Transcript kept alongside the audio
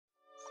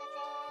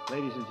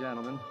Ladies and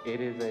gentlemen,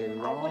 It is a I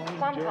would long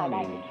somehow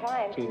like journey to try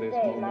and to this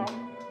convey my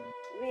moment.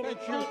 really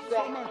Thank you deep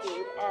so much.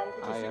 gratitude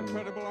and I am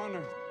Incredible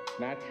honor.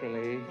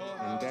 naturally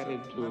indebted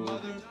My to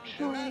mother.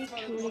 truly,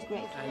 truly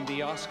grateful. and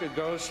the Oscar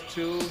goes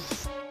to...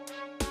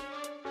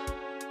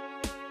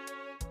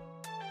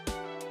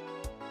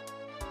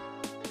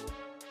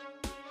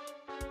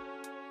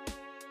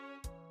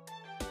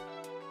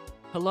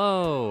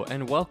 Hello,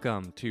 and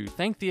welcome to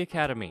Thank the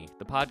Academy,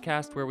 the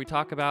podcast where we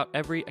talk about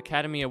every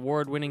Academy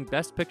Award-winning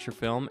Best Picture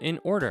film in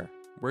order.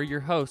 We're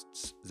your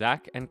hosts,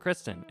 Zach and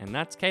Kristen, and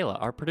that's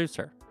Kayla, our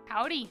producer.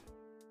 Howdy.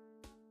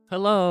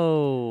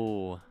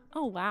 Hello.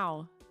 Oh,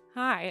 wow.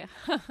 Hi.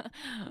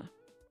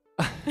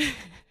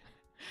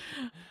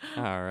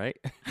 All right.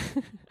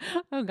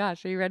 Oh,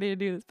 gosh. Are you ready to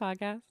do this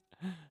podcast?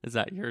 Is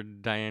that your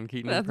Diane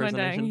Keaton That's my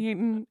impersonation? Diane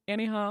Keaton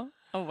Annie Hall.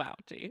 Oh, wow.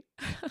 Gee.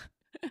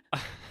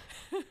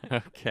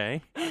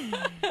 Okay.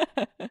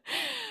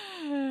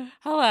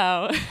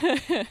 Hello.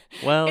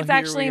 Well, it's here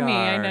actually we me.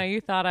 I are. know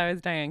you thought I was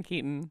Diane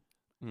Keaton.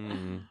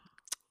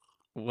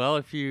 Well,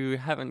 if you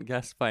haven't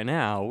guessed by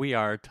now, we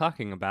are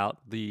talking about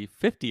the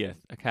 50th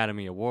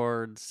Academy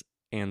Awards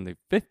and the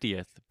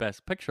 50th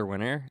Best Picture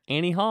winner,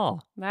 Annie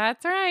Hall.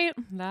 That's right.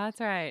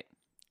 That's right.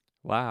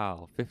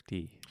 Wow,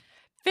 50.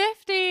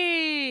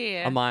 50!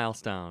 A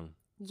milestone.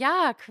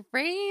 Yeah,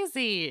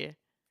 crazy.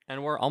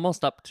 And we're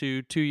almost up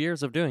to 2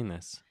 years of doing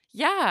this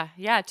Yeah,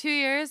 2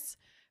 years.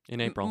 in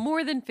April.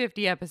 More than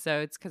 50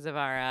 episodes because of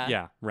our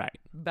Yeah, right.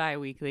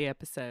 bi-weekly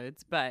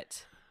episodes,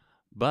 but...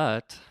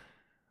 But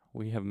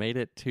we have made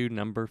it to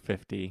number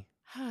 50.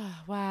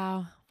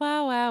 Wow.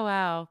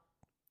 Wow.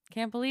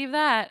 Can't believe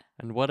that.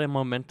 And what a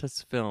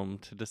momentous film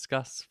to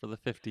discuss for the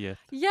 50th.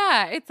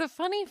 Yeah, it's a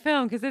funny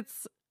film because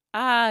it's,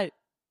 I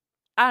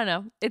don't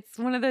know. It's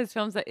one of those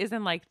films that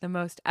isn't like the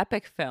most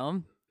epic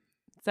film.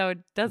 So it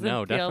doesn't No,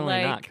 feel definitely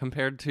like... not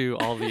compared to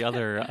all the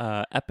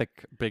other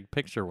epic big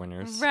picture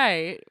winners.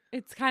 Right.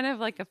 It's kind of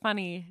like a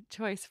funny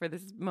choice for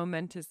this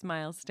momentous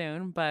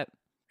milestone, but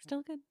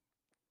still good.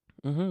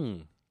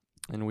 Mm-hmm.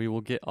 And we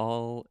will get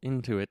all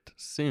into it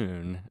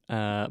soon.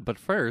 But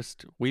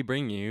first, we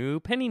bring you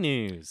Penny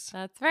News.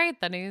 That's right.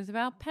 The news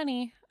about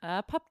Penny.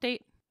 Pup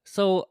date.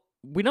 So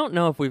we don't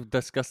know if we've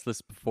discussed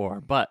this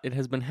before, but it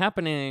has been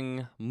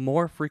happening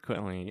more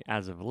frequently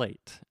as of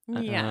late.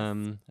 Yes.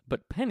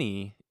 But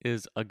Penny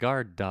is a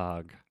guard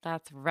dog.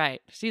 That's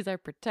right. She's our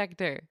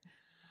protector.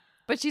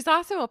 But she's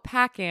also a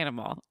pack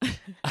animal.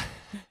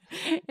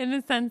 In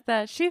the sense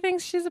that she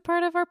thinks she's a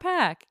part of our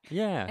pack.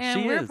 Yeah,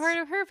 And she we're is. part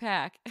of her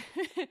pack.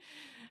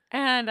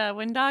 And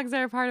when dogs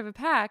are a part of a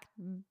pack,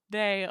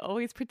 they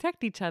always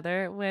protect each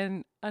other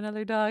when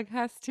another dog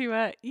has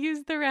to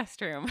use the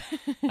restroom.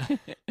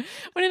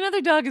 When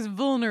another dog is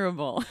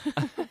vulnerable.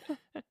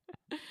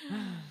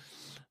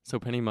 So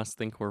Penny must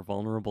think we're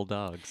vulnerable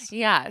dogs.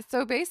 Yeah.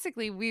 So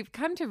basically, we've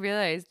come to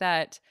realize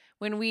that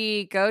when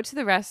we go to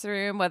the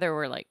restroom, whether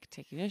we're like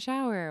taking a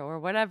shower or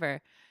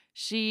whatever,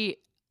 she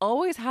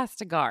always has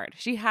to guard.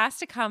 She has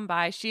to come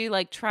by. She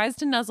like tries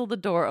to nuzzle the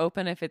door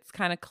open if it's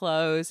kind of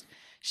closed.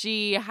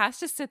 She has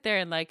to sit there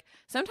and like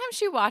sometimes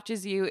she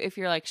watches you if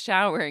you're like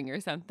showering or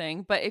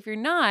something. But if you're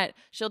not,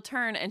 she'll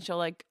turn and she'll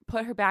like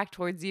put her back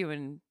towards you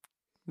and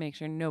make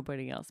sure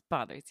nobody else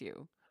bothers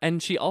you.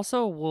 And she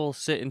also will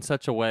sit in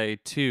such a way,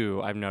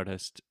 too, I've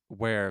noticed,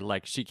 where,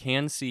 like, she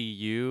can see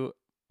you,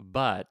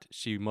 but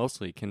she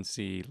mostly can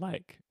see,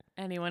 like,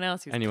 Anyone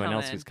else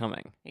who's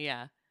coming.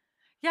 Yeah.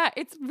 Yeah,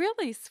 it's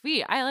really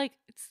sweet. I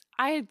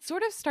had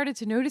sort of started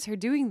to notice her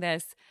doing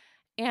this,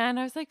 and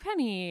I was like,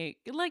 Penny,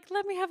 like,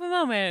 let me have a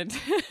moment.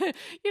 You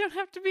don't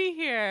have to be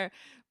here.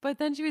 But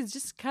then she was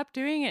just kept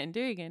doing it.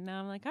 And now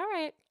I'm like, all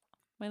right,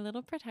 my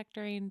little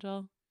protector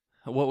angel.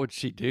 What would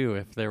she do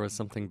if there was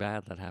something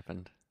bad that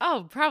happened?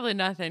 Oh, probably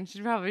nothing.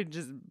 She'd probably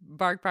just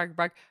bark.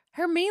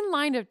 Her main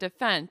line of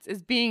defense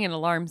is being an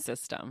alarm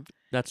system.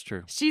 That's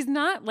true. She's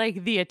not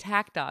like the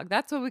attack dog.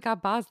 That's what we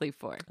got Bosley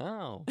for.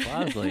 Oh,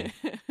 Bosley.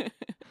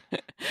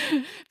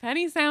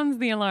 Penny sounds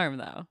the alarm,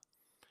 though.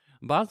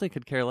 Bosley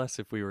could care less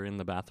if we were in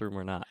the bathroom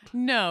or not.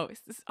 No,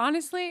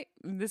 honestly,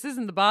 this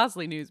isn't the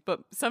Bosley news,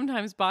 but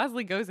sometimes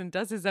Bosley goes and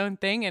does his own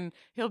thing and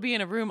he'll be in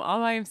a room all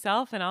by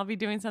himself and I'll be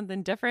doing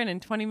something different.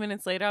 And 20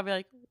 minutes later, I'll be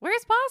like,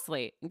 where's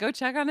Bosley? And go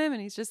check on him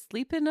and he's just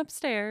sleeping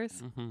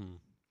upstairs. Mm-hmm.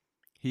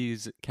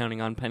 He's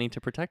counting on Penny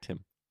to protect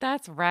him.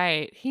 That's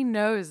right. He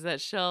knows that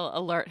she'll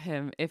alert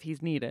him if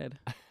he's needed.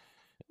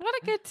 What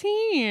a good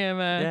team.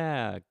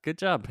 Yeah, good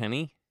job,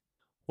 Penny.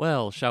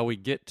 Well, shall we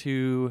get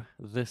to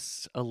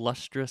this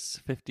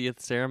illustrious 50th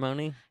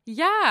ceremony?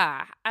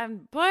 Yeah.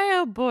 And boy,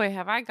 oh boy,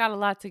 have I got a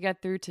lot to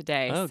get through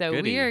today. Oh, so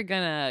goody. we are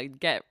going to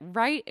get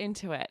right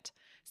into it.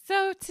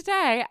 So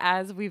today,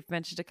 as we've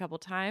mentioned a couple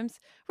times,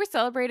 we're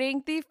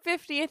celebrating the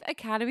 50th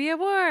Academy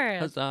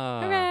Awards.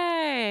 Huzzah!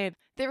 Hooray!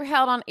 They were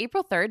held on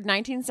April 3rd,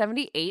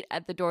 1978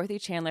 at the Dorothy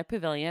Chandler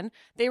Pavilion.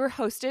 They were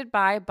hosted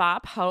by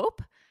Bob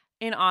Hope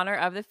in honor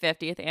of the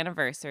 50th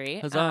anniversary.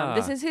 Huzzah.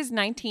 This is his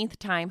 19th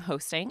time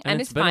hosting And and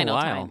it's his been a final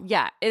while. time.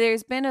 Yeah,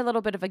 there's been a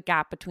little bit of a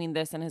gap between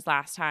this and his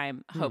last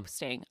time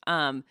hosting.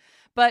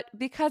 But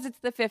because it's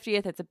the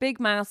 50th, it's a big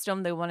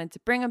milestone. They wanted to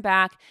bring him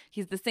back.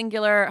 He's the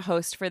singular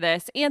host for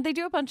this. And they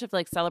do a bunch of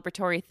like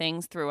celebratory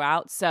things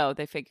throughout. So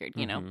they figured,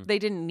 you know, they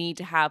didn't need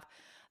to have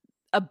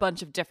a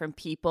bunch of different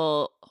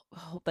people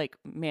like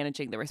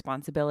managing the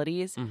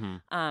responsibilities.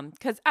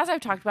 Because as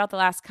I've talked about the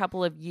last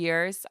couple of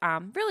years,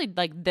 really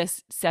like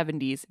this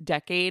 70s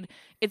decade,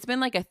 it's been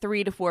like a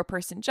 3 to 4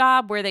 person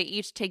job where they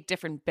each take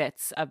different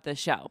bits of the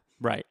show.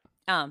 Right.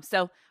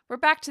 So we're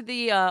back to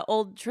the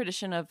old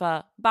tradition of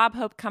Bob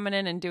Hope coming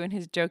in and doing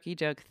his jokey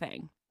joke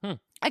thing.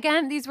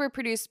 Again, these were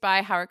produced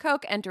by Howard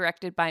Koch and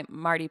directed by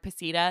Marty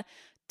Pasita,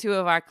 2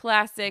 of our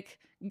classic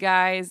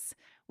guys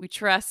we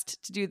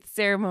trust to do the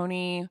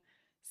ceremony.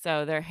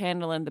 So they're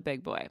handling the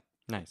big boy.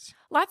 Nice.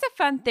 Lots of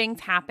fun things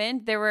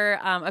happened. There were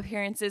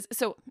appearances.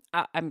 So,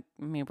 I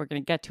mean, we're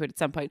going to get to it at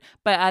some point.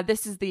 But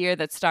this is the year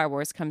that Star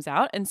Wars comes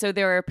out. And so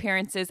there were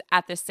appearances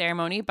at this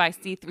ceremony by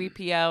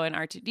C-3PO and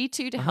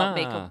R2-D2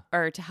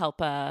 to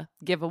help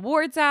give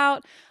awards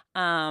out.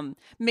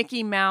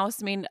 Mickey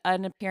Mouse made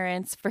an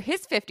appearance for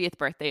his 50th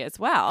birthday as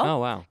well. Oh,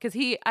 wow. Because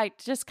I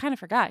just kind of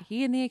forgot.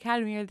 He and the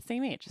Academy are the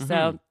same age.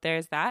 So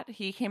there's that.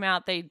 He came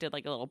out. They did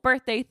like a little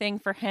birthday thing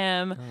for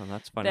him. Oh,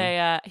 that's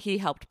funny. He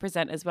helped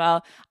present as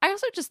well. I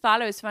also just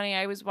thought it was funny.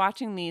 I was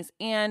watching these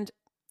and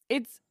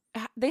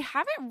they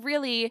haven't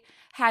really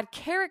had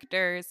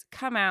characters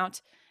come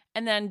out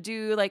and then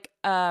do like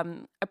a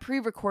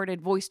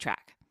pre-recorded voice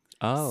track.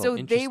 Oh, so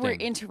they were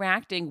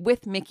interacting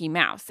with Mickey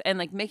Mouse, and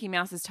like Mickey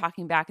Mouse is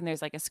talking back, and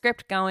there's like a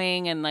script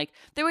going, and like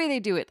the way they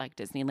do it, like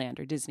Disneyland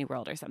or Disney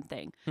World or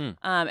something.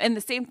 And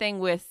the same thing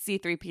with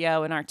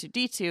C-3PO and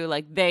R2-D2,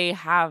 like they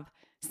have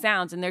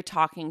sounds, and they're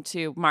talking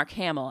to Mark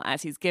Hamill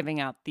as he's giving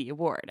out the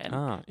award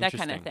and that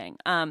kind of thing.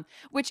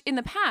 Which in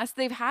the past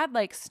they've had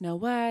like Snow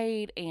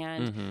White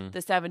and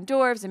the Seven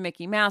Dwarfs and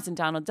Mickey Mouse and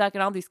Donald Duck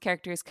and all these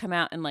characters come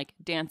out and like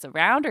dance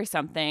around or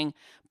something,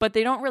 but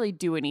they don't really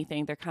do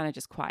anything. They're kind of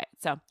just quiet.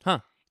 So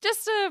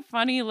just a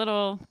funny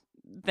little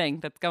thing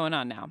that's going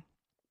on now.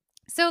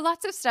 So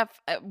lots of stuff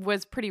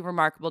was pretty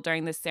remarkable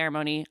during this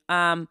ceremony.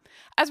 As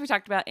we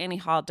talked about, Annie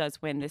Hall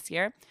does win this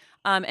year.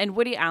 And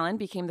Woody Allen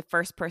became the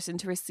first person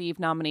to receive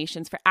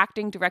nominations for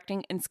acting,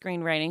 directing, and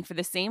screenwriting for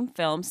the same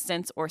film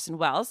since Orson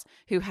Welles,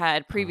 who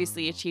had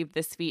previously achieved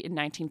this feat in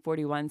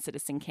 1941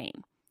 Citizen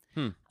Kane.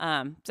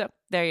 So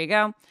there you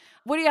go.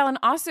 Woody Allen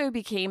also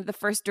became the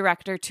first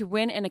director to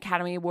win an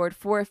Academy Award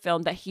for a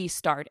film that he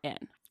starred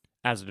in.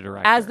 As the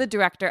director. As the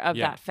director of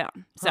that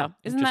film. So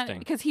isn't that, interesting.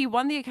 because he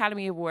won the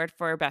Academy Award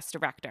for Best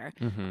Director.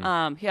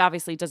 He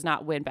obviously does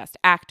not win Best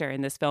Actor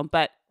in this film,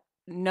 but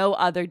no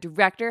other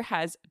director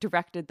has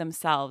directed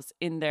themselves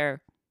in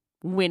their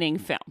winning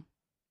film.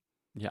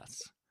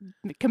 Yes.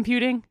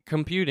 Computing?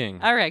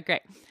 All right,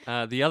 great.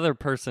 The other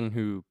person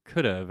who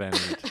could have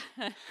and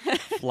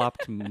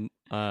flopped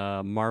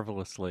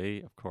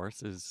marvelously, of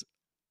course, is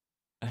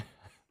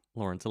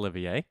Laurence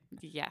Olivier.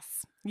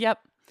 Yes. Yep.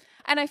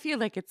 And I feel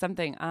like it's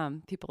something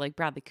people like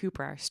Bradley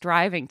Cooper are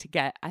striving to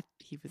get.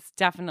 He was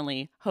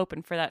definitely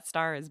hoping for that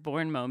Star is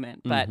Born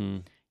moment, but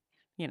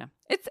you know,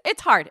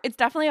 it's hard. It's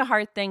definitely a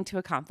hard thing to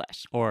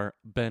accomplish. Or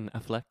Ben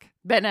Affleck.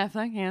 Ben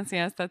Affleck,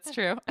 yes, that's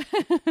true.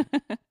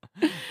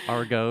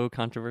 Argo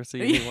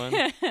controversy,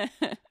 anyone?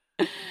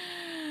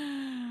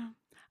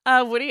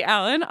 Woody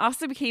Allen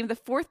also became the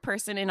 4th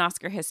person in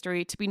Oscar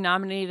history to be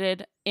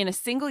nominated in a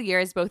single year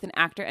as both an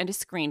actor and a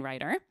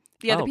screenwriter.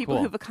 The other people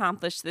who've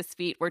accomplished this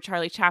feat were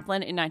Charlie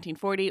Chaplin in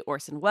 1940,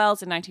 Orson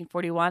Welles in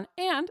 1941,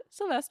 and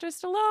Sylvester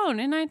Stallone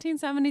in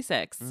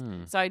 1976.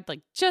 So I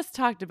just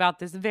talked about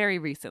this very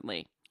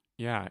recently.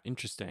 Yeah,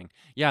 interesting.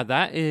 Yeah,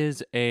 that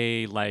is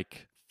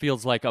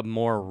feels like a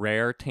more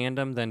rare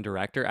tandem than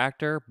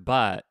director-actor,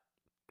 but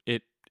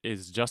it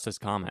is just as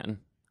common.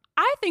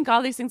 I think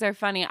all these things are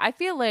funny. I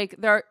feel like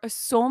there are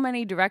so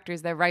many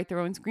directors that write their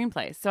own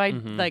screenplays. So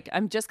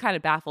I'm just kind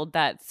of baffled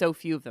that so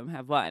few of them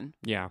have won.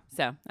 Yeah.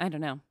 So I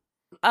don't know.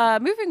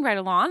 Moving right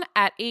along,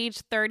 at age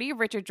 30,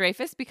 Richard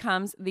Dreyfuss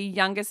becomes the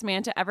youngest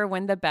man to ever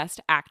win the Best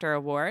Actor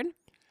award.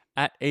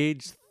 At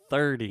age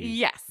 30?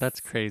 Yes. That's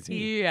crazy.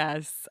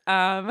 Yes.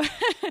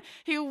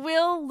 He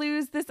will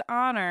lose this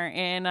honor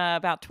in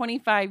about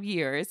 25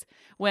 years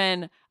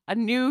when a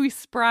new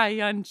spry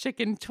young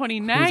chicken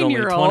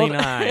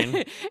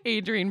 29-year-old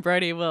Adrian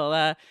Brody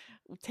will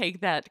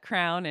take that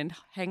crown and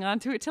hang on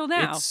to it till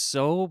now. It's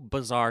so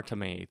bizarre to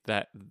me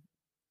that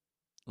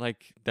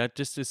that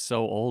just is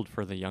so old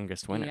for the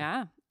youngest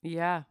winner.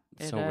 Yeah.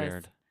 So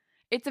weird.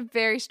 It's a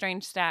very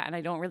strange stat, and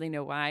I don't really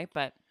know why,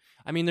 but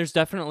I mean, there's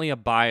definitely a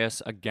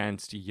bias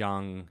against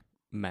young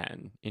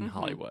men in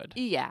Hollywood.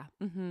 Yeah.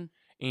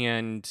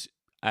 And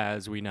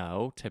as we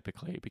know,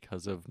 typically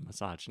because of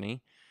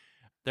misogyny,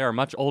 there are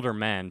much older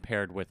men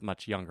paired with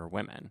much younger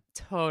women.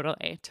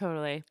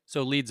 Totally.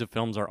 So leads of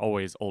films are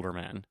always older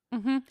men.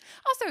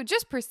 Also,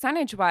 just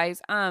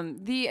percentage-wise,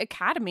 the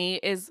Academy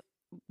is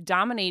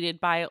dominated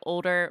by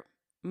older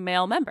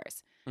male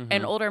members,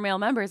 and older male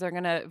members are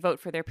going to vote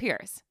for their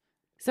peers.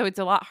 So it's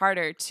a lot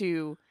harder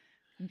to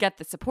get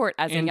the support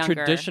as a And younger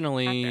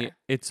traditionally, actor.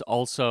 it's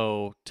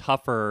also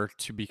tougher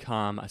to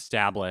become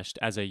established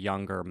as a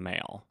younger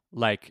male.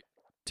 Like,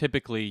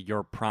 typically,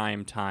 your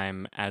prime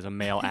time as a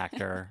male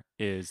actor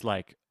is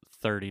like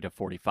 30 to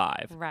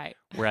 45. Right.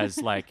 Whereas,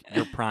 like,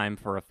 your prime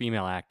for a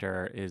female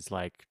actor is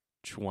like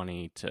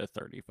 20 to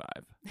 35.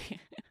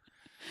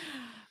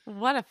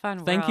 What a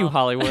fun Thank you, world.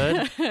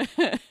 Hollywood.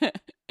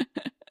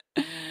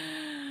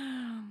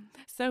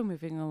 So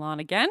moving along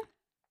again.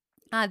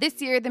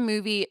 This year, the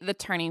movie The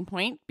Turning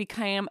Point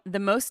became the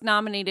most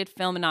nominated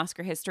film in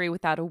Oscar history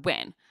without a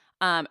win.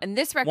 And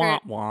this record Wah,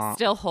 wah.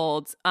 still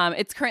holds.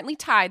 It's currently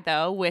tied,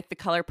 though, with The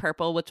Color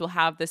Purple, which will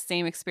have the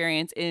same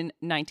experience in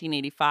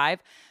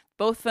 1985.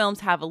 Both films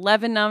have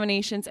 11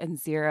 nominations and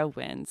 0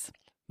 wins.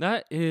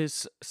 That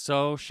is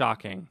so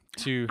shocking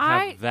to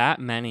have that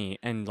many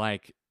and,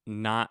 like,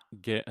 not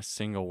get a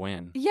single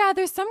win. Yeah,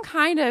 there's some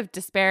kind of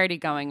disparity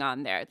going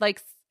on there.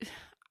 Like,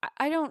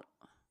 I don't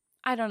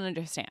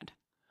understand.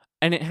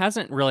 And it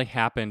hasn't really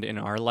happened in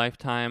our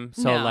lifetime.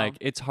 So, No. like,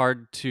 it's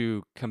hard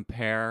to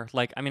compare.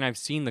 Like, I mean, I've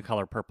seen The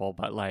Color Purple,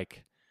 but,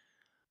 like,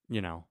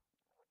 you know,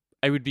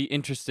 it would be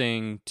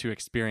interesting to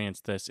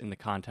experience this in the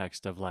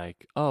context of,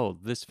 like, oh,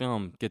 this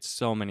film gets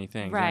so many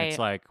things. And it's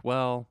Right. like,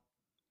 well,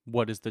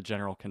 what is the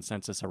general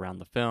consensus around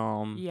the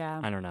film?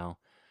 Yeah. I don't know.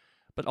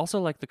 But also,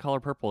 like, The Color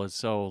Purple is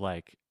so,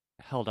 like,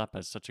 held up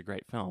as such a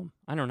great film.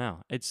 I don't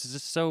know. It's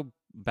just so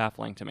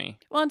baffling to me.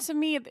 Well, and to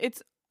me,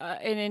 it's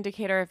an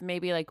indicator of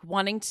maybe like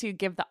wanting to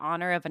give the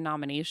honor of a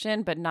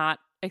nomination, but not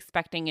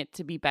expecting it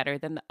to be better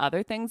than the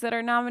other things that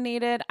are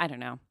nominated. I don't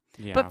know.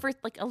 Yeah. But for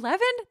like 11,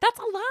 that's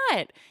a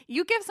lot.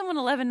 You give someone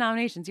 11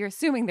 nominations, you're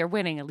assuming they're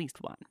winning at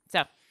least one.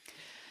 So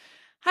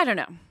I don't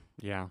know.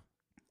 Yeah.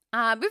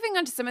 Moving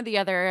on to some of the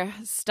other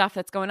stuff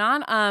that's going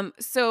on.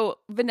 So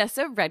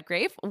Vanessa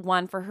Redgrave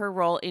won for her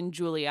role in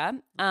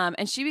Julia,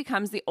 and she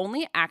becomes the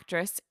only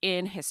actress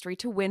in history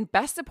to win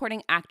Best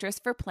Supporting Actress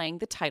for playing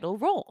the title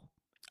role.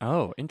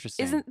 Oh,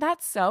 interesting. Isn't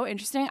that so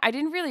interesting? I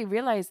didn't really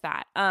realize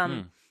that.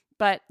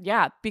 But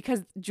yeah,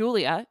 because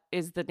Julia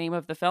is the name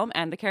of the film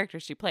and the character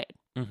she played.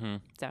 Mm-hmm.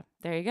 So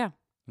there you go.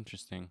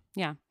 Interesting.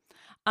 Yeah.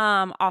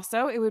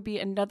 Also, it would be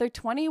another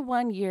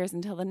 21 years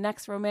until the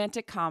next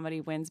romantic comedy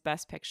wins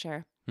Best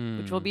Picture,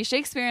 which will be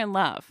Shakespeare in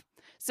Love.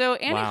 So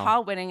Annie Wow.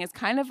 Hall winning is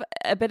kind of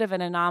a bit of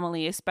an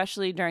anomaly,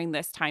 especially during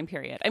this time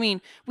period. I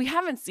mean, we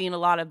haven't seen a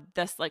lot of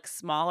this like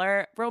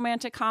smaller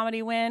romantic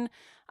comedy win.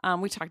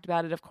 We talked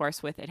about it, of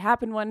course, with It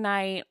Happened One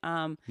Night.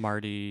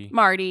 Marty.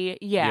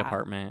 Yeah.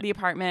 Apartment. The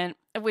Apartment,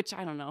 which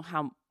I don't know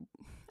how.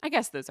 I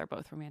guess those are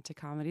both romantic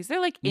comedies. They're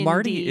like indie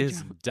Marty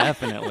is drama.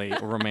 definitely a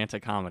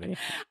romantic comedy.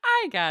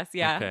 I guess,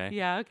 yeah. Okay.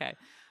 Yeah, okay.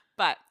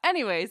 But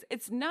anyways,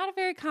 it's not a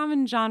very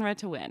common genre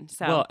to win.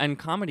 So Well, and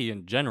comedy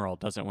in general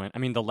doesn't win. I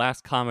mean, the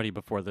last comedy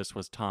before this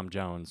was Tom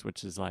Jones,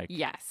 which is like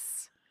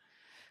yes.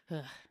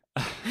 Ugh.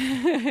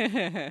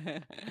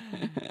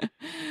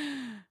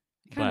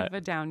 Kind of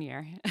a down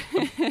year.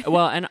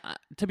 well, and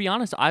to be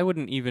honest, I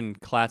wouldn't even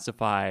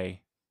classify.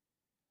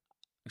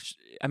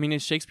 I mean,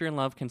 is Shakespeare in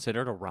Love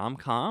considered a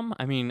rom-com?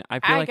 I mean, I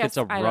feel like it's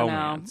a I don't know.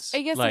 romance.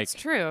 I guess like, it's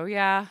true.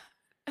 Yeah.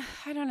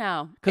 I don't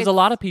know. because a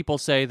lot of people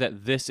say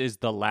that this is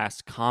the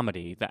last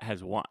comedy that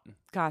has won.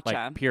 Gotcha.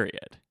 Like,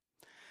 period.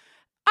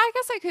 I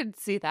guess I could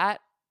see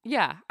that.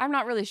 Yeah. I'm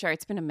not really sure.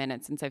 It's been a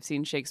minute since I've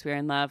seen Shakespeare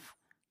in Love.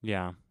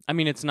 Yeah. I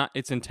mean,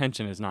 its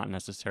intention is not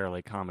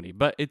necessarily comedy,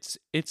 but it's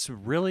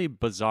really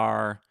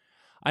bizarre.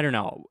 I don't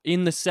know.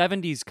 In the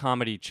 70s,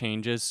 comedy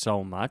changes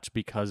so much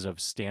because of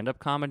stand-up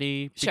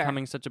comedy Sure.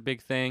 becoming such a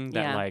big thing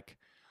that Yeah. like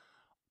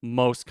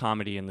most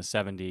comedy in the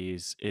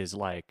 70s is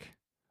like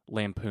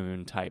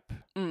lampoon type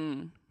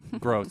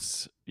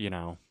gross, you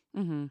know.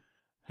 Mm-hmm.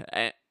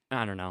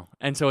 I don't know.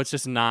 And so it's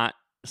just not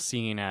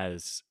seen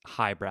as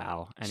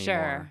highbrow anymore.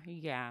 Sure.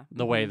 Yeah.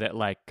 The way that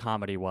like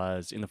comedy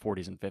was in the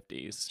 40s and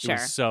 50s. It Sure.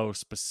 was so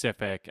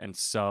specific and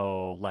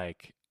so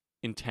like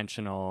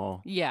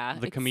intentional. Yeah.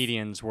 The it's-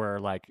 comedians were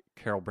like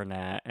Carol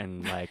Burnett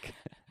and like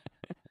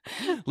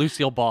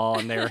Lucille Ball,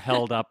 and they were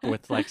held up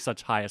with like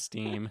such high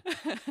esteem.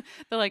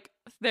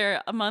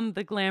 they're among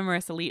the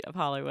glamorous elite of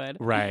Hollywood.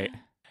 Right.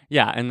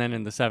 Yeah. And then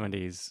in the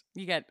 70s,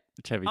 You get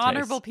Chevy Chase.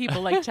 honorable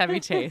people like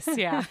Chevy Chase.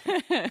 Yeah.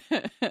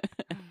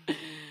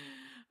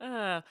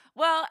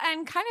 Well,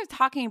 and kind of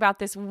talking about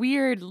this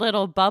weird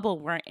little bubble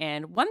we're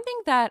in, one thing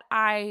that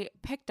I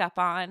picked up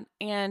on,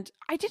 and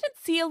I didn't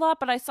see a lot,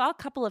 but I saw a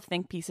couple of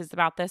think pieces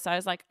about this. So I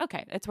was like,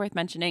 okay, it's worth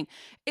mentioning,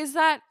 is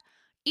that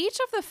each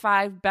of the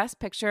 5 Best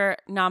Picture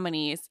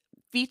nominees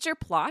feature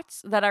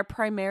plots that are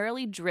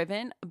primarily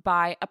driven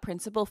by a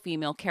principal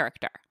female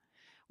character,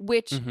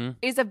 which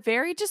is a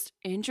very just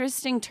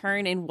interesting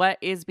turn in what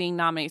is being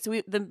nominated.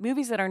 So the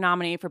movies that are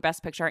nominated for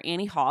Best Picture are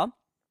Annie Hall,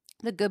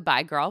 The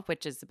Goodbye Girl,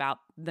 which is about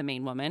the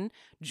main woman,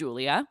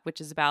 Julia,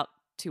 which is about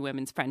 2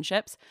 women's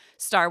friendships,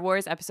 Star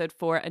Wars Episode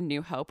 4, A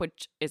New Hope,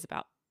 which is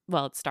about,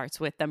 well, it starts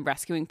with them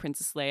rescuing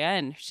Princess Leia,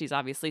 and she's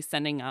obviously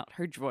sending out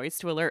her droids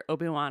to alert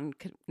Obi-Wan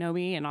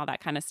Kenobi and all that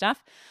kind of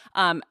stuff.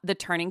 The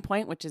Turning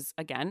Point, which is,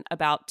 again,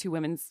 about 2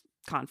 women's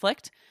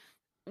conflict.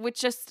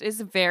 which just is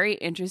a very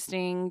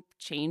interesting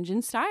change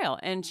in style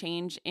and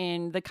change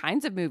in the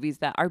kinds of movies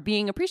that are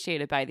being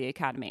appreciated by the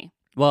Academy.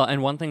 Well,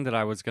 and one thing that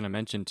I was going to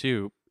mention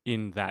too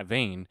in that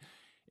vein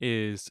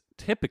is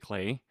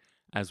typically,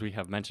 as we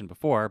have mentioned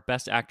before,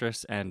 Best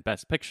Actress and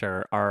Best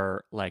Picture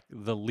are like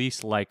the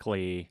least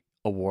likely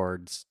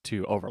awards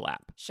to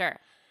overlap. Sure.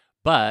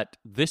 But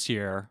this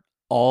year,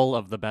 all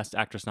of the Best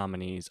Actress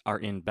nominees are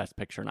in Best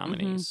Picture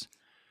nominees,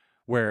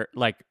 where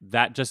like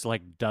that just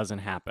like doesn't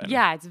happen.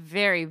 Yeah, it's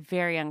very,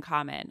 very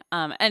uncommon.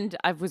 And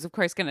I was, of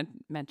course, going to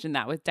mention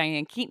that with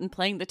Diane Keaton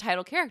playing the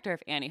title character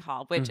of Annie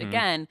Hall, which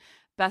again,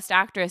 Best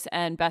Actress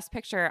and Best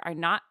Picture are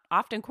not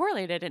often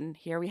correlated. And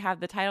here we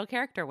have the title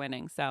character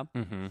winning. So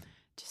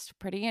just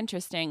pretty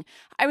interesting.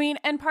 I mean,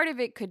 and part of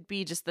it could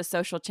be just the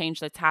social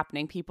change that's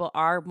happening. People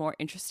are more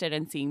interested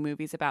in seeing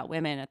movies about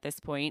women at this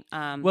point.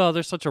 Well,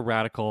 there's such a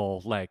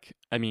radical, like,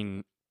 I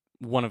mean,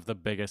 one of the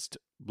biggest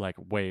like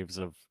waves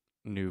of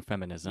new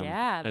feminism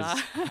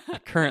is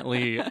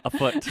currently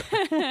afoot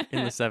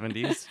in the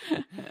 70s.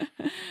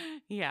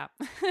 Yeah.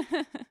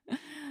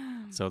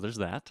 So there's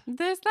that.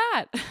 There's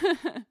that.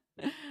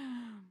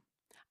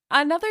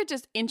 Another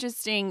just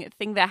interesting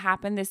thing that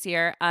happened this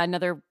year,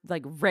 another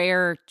like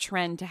rare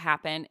trend to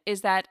happen,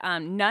 is that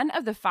none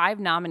of the 5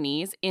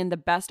 nominees in the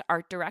Best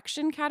Art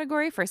Direction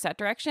category for set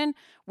direction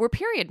were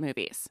period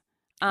movies.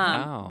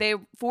 Wow.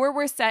 4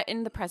 were set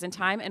in the present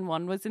time and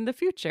 1 was in the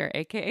future,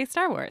 aka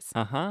Star Wars.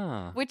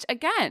 Which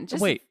again,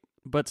 just wait,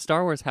 but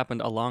Star Wars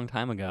happened a long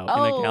time ago in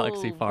a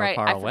galaxy far, right.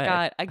 far I away.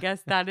 Forgot. I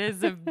guess that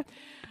is of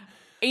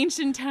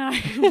ancient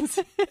times.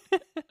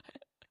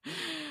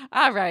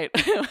 All right.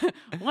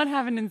 One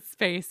happened in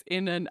space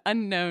in an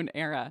unknown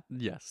era.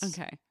 Yes.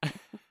 Okay.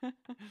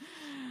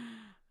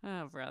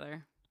 Oh,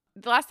 brother.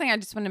 The last thing I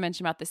just want to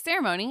mention about the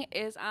ceremony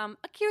is a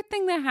cute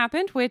thing that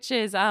happened, which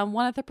is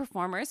one of the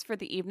performers for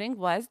the evening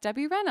was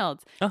Debbie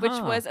Reynolds, which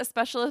was a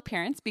special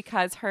appearance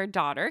because her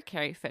daughter,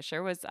 Carrie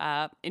Fisher, was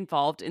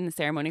involved in the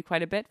ceremony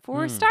quite a bit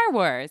for Star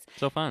Wars.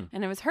 So fun.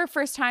 And it was her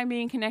first time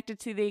being connected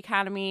to the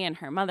Academy, and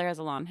her mother has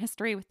a long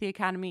history with the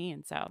Academy.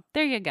 And so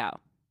there you go.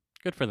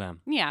 Good for them.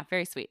 Yeah,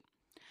 very sweet.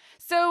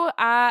 So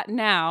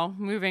now,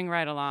 moving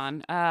right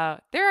along,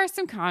 there are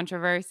some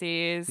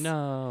controversies.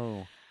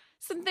 No.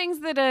 Some things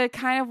that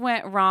kind of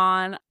went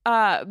wrong.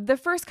 The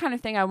first kind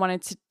of thing I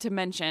wanted to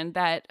mention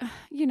that,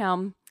 you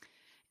know,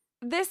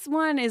 this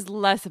one is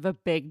less of a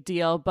big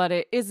deal, but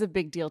it is a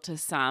big deal to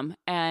some.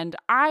 And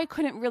I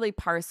couldn't really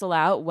parcel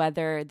out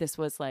whether this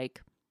was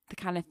like the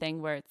kind of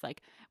thing where it's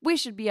like, we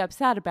should be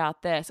upset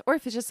about this, or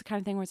if it's just the kind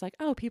of thing where it's like,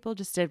 oh, people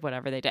just did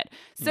whatever they did.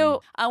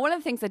 So one of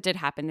the things that did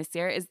happen this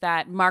year is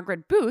that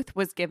Margaret Booth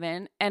was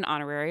given an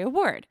honorary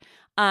award.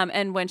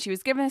 And when she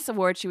was given this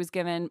award, she was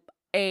given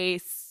a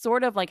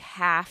sort of like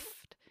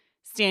half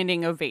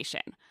standing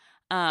ovation.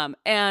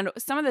 And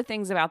some of the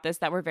things about this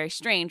that were very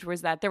strange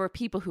was that there were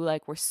people who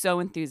like were so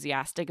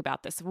enthusiastic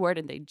about this award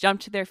and they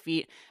jumped to their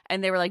feet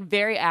and they were like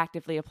very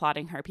actively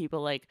applauding her.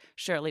 People like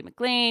Shirley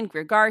MacLaine,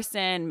 Greer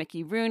Garson,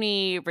 Mickey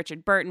Rooney,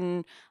 Richard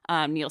Burton,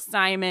 Neil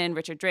Simon,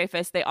 Richard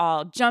Dreyfuss, they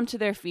all jumped to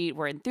their feet,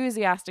 were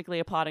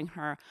enthusiastically applauding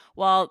her,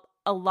 while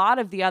a lot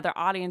of the other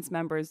audience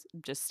members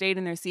just stayed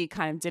in their seat,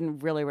 kind of didn't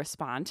really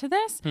respond to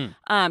this.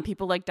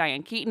 People like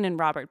Diane Keaton and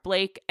Robert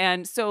Blake.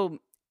 And so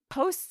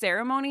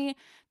post-ceremony,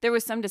 there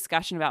was some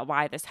discussion about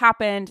why this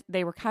happened.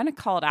 They were kind of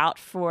called out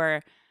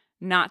for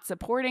not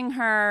supporting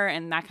her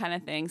and that kind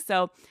of thing.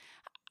 So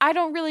I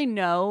don't really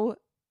know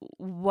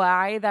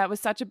why that was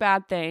such a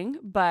bad thing,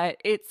 but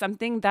it's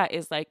something that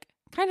is like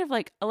kind of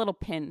like a little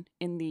pin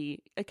in the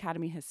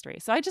Academy history.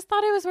 So I just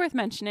thought it was worth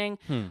mentioning.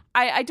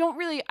 I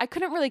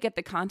couldn't really get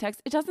the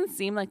context. It doesn't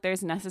seem like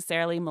there's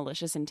necessarily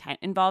malicious intent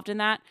involved in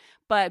that,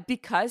 but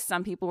because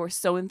some people were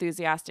so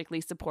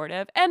enthusiastically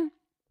supportive, and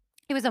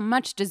it was a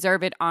much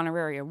deserved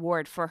honorary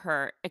award for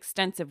her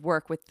extensive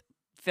work with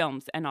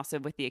films and also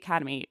with the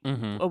Academy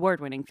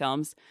award-winning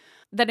films,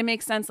 that it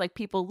makes sense like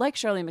people like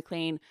Shirley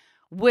MacLaine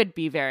would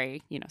be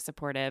very, you know,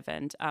 supportive,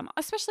 and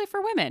especially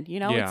for women, you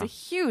know, it's a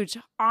huge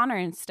honor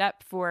and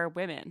step for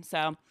women.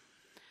 So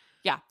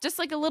yeah, just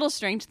like a little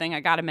strange thing I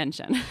got to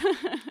mention.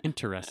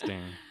 Interesting.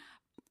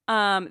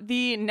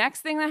 The next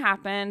thing that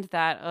happened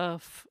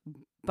that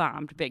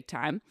bombed big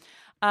time.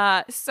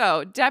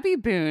 So Debbie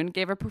Boone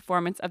gave a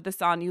performance of the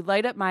song You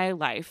Light Up My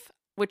Life,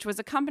 which was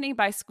accompanied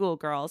by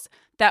schoolgirls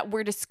that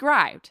were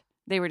described.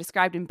 They were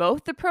described in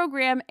both the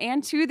program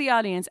and to the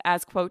audience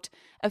as, quote,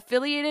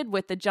 affiliated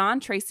with the John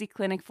Tracy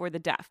Clinic for the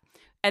Deaf.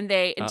 And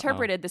they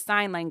interpreted the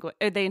sign language,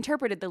 they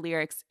interpreted the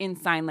lyrics in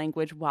sign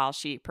language while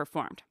she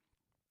performed.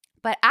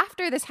 But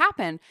after this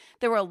happened,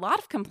 there were a lot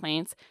of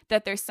complaints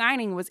that their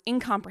signing was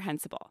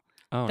incomprehensible,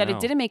 it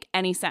didn't make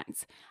any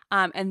sense.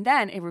 And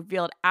then it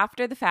revealed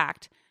after the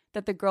fact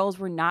that the girls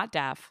were not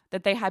deaf,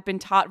 that they had been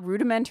taught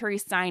rudimentary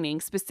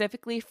signing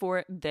specifically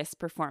for this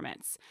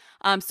performance.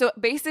 So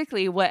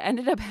basically what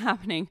ended up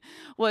happening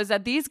was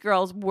that these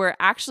girls were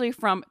actually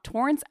from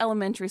Torrance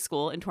Elementary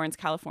School in Torrance,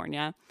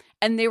 California,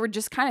 And they were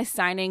just kind of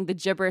signing the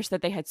gibberish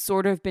that they had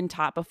sort of been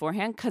taught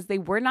beforehand because they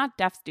were not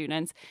deaf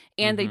students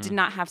and they did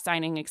not have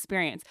signing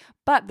experience.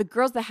 But the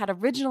girls that had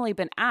originally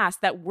been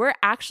asked that were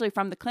actually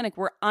from the clinic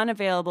were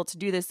unavailable to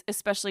do this,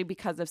 especially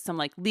because of some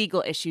like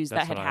legal issues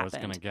That's that had what happened.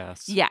 I was going to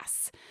guess.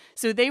 Yes.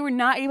 So they were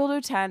not able to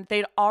attend.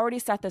 They'd already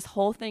set this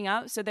whole thing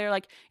up. So they're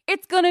like,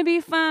 it's going to be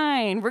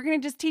fine. We're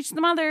going to just teach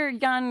some other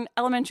young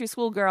elementary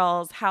school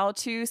girls how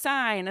to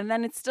sign. And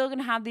then it's still going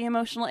to have the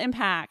emotional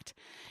impact.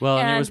 Well,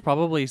 and it was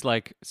probably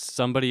like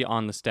somebody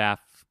on the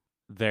staff,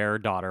 their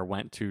daughter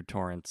went to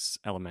Torrance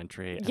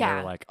Elementary. And they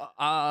were like,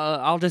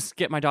 I'll just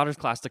get my daughter's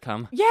class to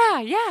come.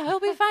 Yeah, it'll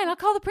be fine. I'll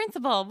call the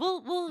principal.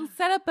 We'll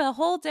set up a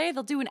whole day.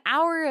 They'll do an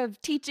hour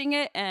of teaching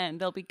it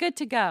and they'll be good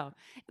to go.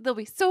 They'll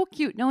be so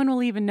cute. No one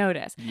will even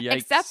notice. Yikes.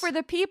 Except for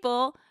the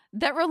people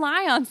that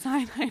rely on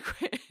sign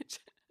language.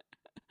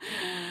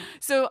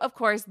 So, of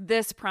course,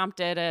 this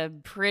prompted a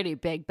pretty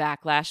big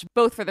backlash,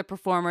 both for the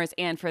performers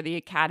and for the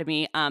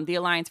Academy. The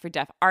Alliance for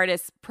Deaf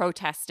Artists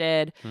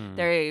protested.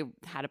 They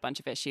had a bunch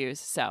of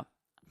issues. So,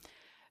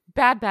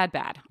 bad.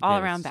 All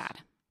around bad.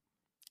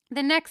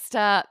 The next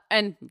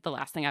and the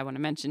last thing I want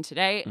to mention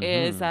today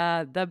is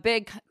the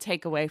big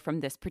takeaway from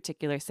this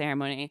particular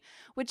ceremony,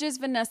 which is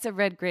Vanessa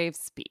Redgrave's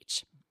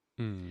speech.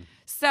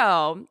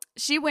 So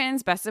she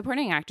wins Best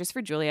Supporting Actress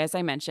for Julia, as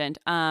I mentioned.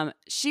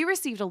 She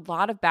received a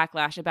lot of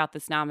backlash about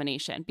this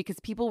nomination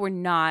because people were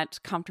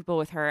not comfortable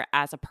with her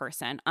as a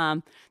person.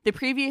 The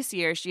previous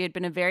year, she had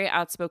been a very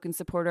outspoken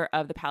supporter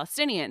of the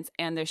Palestinians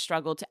and their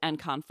struggle to end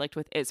conflict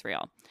with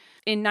Israel.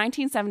 In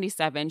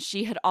 1977,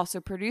 she had also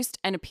produced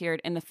and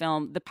appeared in the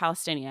film The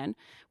Palestinian,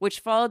 which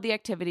followed the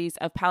activities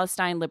of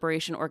Palestine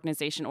Liberation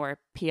Organization, or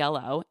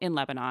PLO, in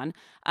Lebanon,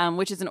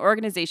 which is an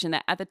organization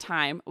that at the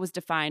time was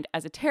defined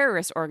as a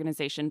terrorist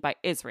organization by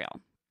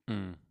Israel.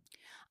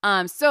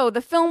 So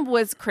the film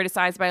was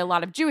criticized by a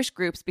lot of Jewish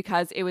groups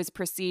because it was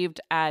perceived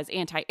as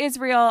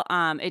anti-Israel.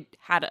 It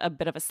had a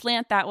bit of a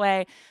slant that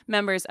way.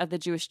 Members of the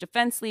Jewish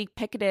Defense League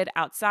picketed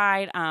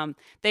outside.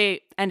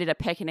 They ended up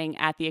picketing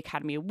at the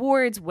Academy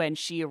Awards when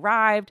she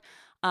arrived.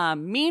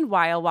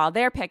 Meanwhile, while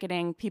they're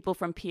picketing, people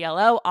from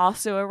PLO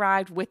also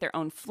arrived with their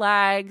own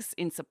flags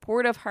in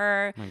support of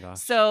her. Oh my gosh.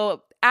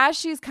 So as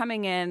she's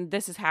coming in,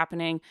 this is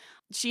happening.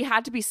 She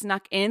had to be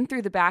snuck in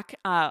through the back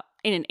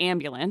in an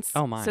ambulance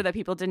so that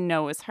people didn't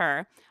know it was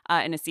her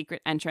in a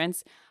secret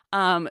entrance.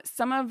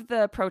 Some of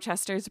the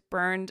protesters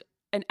burned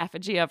an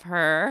effigy of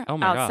her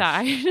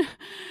outside.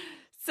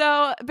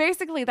 So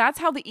basically, that's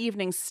how the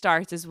evening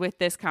starts, is with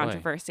this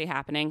controversy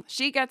happening.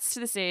 She gets to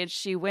the stage.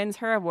 She wins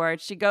her award.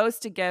 She goes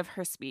to give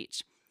her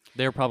speech.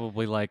 They're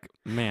probably like,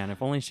 man,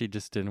 if only she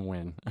just didn't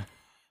win.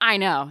 I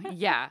know.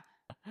 Yeah.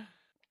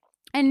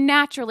 And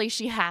naturally,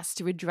 she has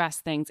to address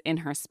things in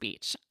her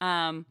speech.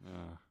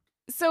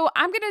 So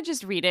I'm going to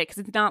just read it because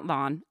it's not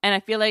long. And I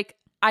feel like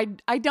I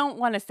don't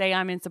want to say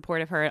I'm in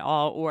support of her at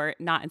all or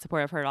not in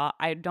support of her at all.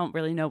 I don't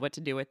really know what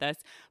to do with this.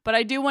 But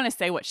I do want to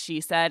say what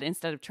she said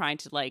instead of trying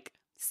to like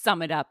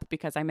sum it up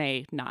because I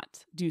may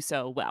not do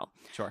so well.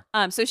 Sure.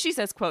 So she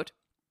says, quote,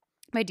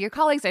 "My dear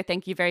colleagues, I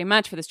thank you very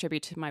much for this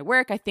tribute to my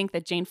work. I think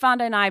that Jane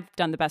Fonda and I have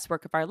done the best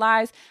work of our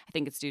lives. I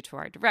think it's due to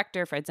our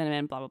director, Fred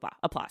Zinnemann, blah, blah, blah.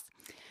 Applause.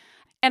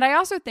 And I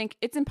also think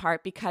it's in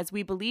part because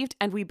we believed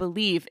and we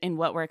believe in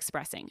what we're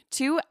expressing.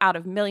 2 out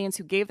of millions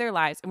who gave their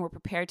lives and were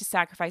prepared to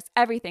sacrifice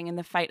everything in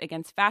the fight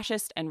against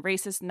fascist and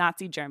racist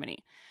Nazi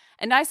Germany.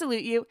 And I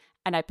salute you,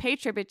 and I pay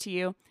tribute to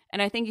you,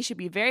 and I think you should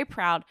be very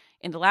proud.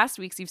 In the last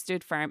weeks, you've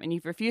stood firm, and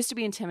you've refused to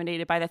be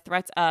intimidated by the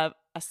threats of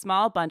a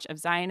small bunch of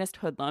Zionist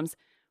hoodlums,"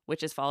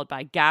 which is followed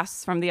by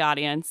gasps from the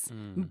audience,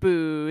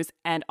 boos,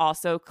 and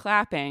also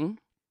clapping,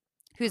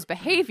 "whose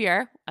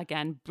behavior,"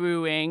 again,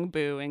 booing,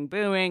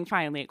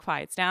 finally it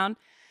quiets down,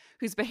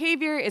 "whose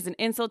behavior is an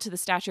insult to the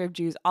stature of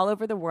Jews all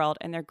over the world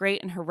and their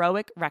great and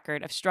heroic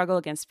record of struggle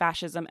against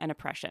fascism and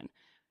oppression."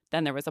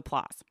 Then there was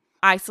applause.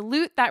 "I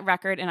salute that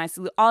record, and I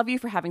salute all of you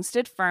for having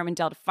stood firm and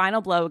dealt a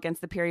final blow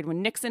against the period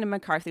when Nixon and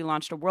McCarthy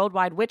launched a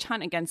worldwide witch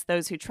hunt against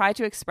those who tried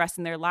to express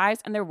in their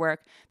lives and their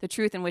work the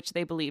truth in which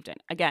they believed in."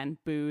 Again,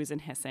 boos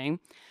and hissing.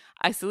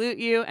 "I salute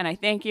you, and I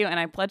thank you, and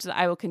I pledge that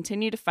I will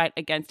continue to fight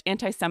against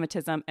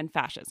anti-Semitism and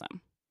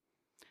fascism."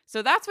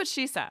 So that's what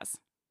she says.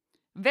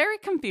 Very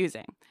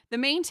confusing. The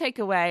main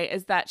takeaway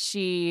is that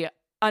she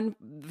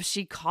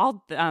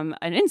called them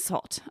an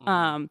insult.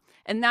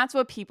 And that's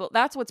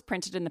what's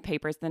printed in the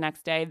papers the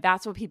next day.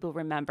 That's what people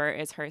remember,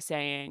 is her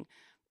saying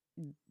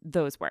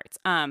those words.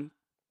 And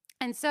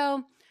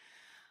so,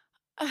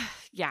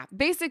 yeah,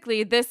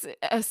 basically this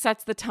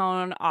sets the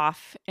tone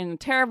off in a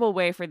terrible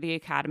way for the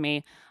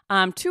Academy.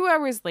 2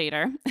 hours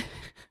later,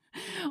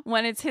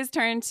 when it's his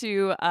turn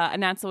to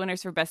announce the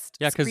winners for Best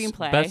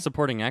Screenplay. Best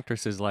Supporting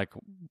Actress is like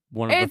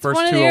one of the It's first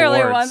one of 2 the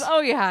earlier awards. ones.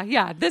 Oh,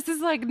 yeah. This is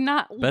like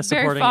not Best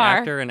very Supporting far.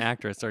 Actor and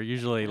Actress are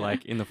usually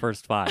like in the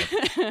first 5.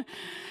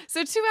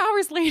 So 2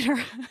 hours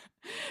later,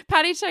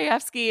 Paddy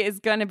Chayefsky is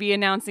going to be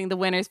announcing the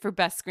winners for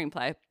Best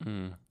Screenplay.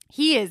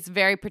 He is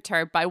very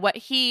perturbed by what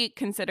he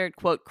considered,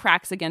 quote,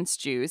 cracks against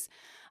Jews.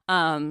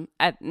 And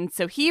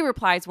so he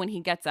replies when he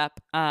gets up,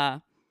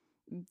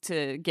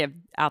 to give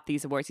out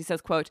these awards. He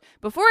says, quote,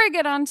 "Before I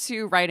get on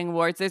to writing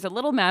awards, there's a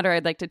little matter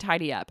I'd like to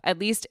tidy up, at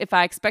least if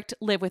I expect to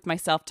live with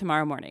myself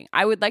tomorrow morning.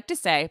 I would like to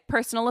say,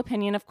 personal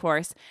opinion, of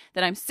course,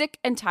 that I'm sick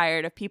and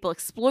tired of people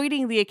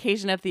exploiting the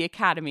occasion of the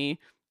Academy,"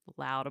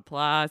 loud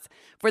applause,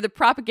 "for the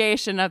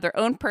propagation of their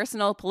own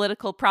personal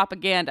political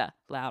propaganda,"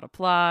 loud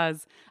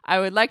applause. "I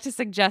would like to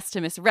suggest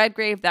to Miss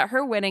Redgrave that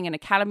her winning an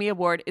Academy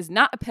Award is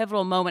not a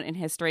pivotal moment in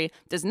history,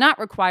 does not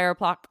require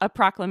a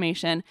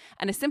proclamation,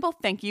 and a simple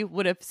thank you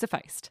would have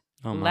sufficed."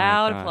 Oh my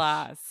loud gosh.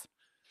 applause.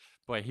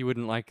 Boy, he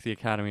wouldn't like the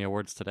Academy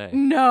Awards today.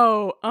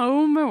 No.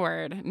 Oh, my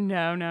word.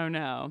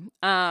 No.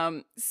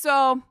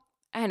 So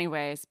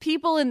anyways,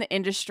 people in the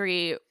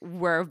industry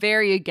were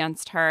very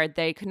against her.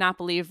 They could not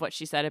believe what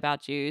she said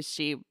about Jews.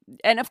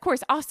 And of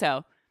course,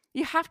 also,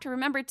 you have to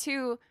remember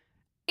too,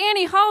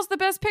 Annie Hall's the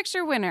Best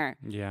Picture winner.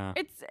 Yeah.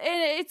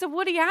 It's a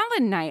Woody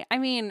Allen night. I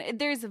mean,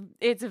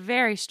 it's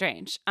very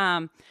strange.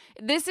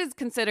 This is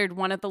considered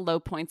one of the low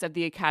points of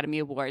the Academy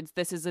Awards.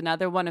 This is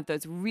another one of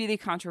those really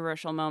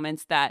controversial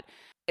moments that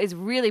is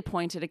really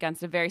pointed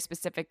against a very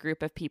specific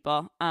group of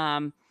people.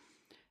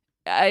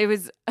 It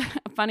was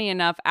funny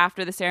enough,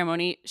 after the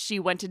ceremony, she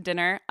went to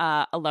dinner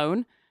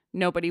alone.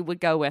 Nobody would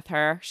go with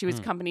her. She was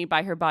accompanied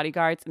by her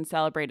bodyguards and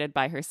celebrated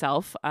by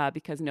herself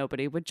because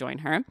nobody would join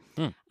her.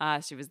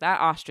 She was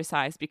that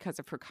ostracized because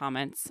of her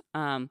comments.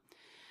 And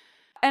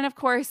of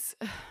course,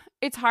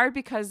 it's hard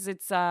because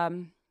it's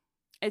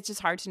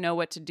just hard to know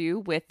what to do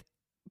with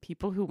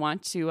people who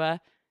want to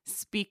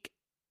speak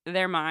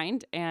their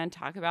mind and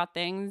talk about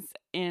things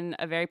in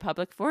a very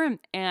public forum.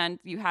 And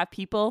you have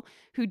people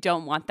who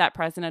don't want that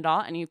present at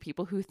all, and you have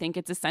people who think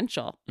it's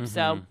essential.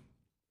 So,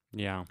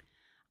 yeah.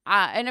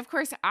 And of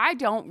course, I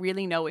don't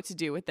really know what to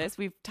do with this.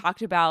 We've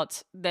talked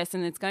about this,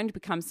 and it's going to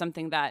become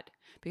something that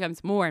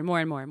becomes more and more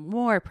and more and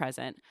more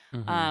present,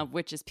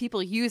 which is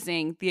people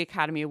using the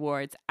Academy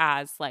Awards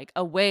as like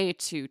a way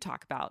to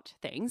talk about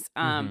things.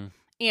 And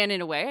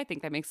in a way, I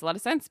think that makes a lot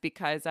of sense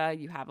because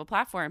you have a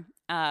platform,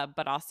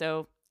 but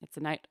also it's a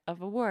night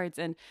of awards,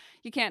 and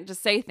you can't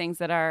just say things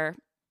that are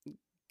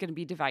going to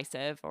be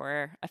divisive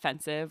or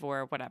offensive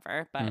or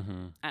whatever. But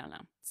I don't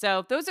know.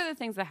 So those are the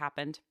things that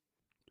happened.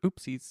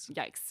 Oopsies.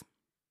 Yikes.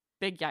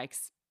 Big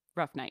yikes.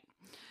 Rough night.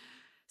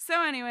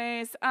 So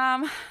anyways,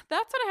 that's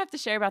what I have to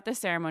share about this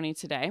ceremony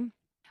today.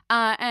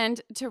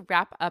 And to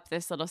wrap up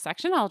this little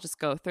section, I'll just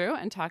go through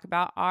and talk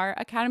about our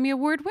Academy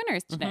Award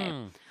winners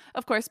today.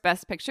 Of course,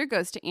 Best Picture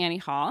goes to Annie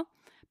Hall.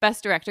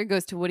 Best Director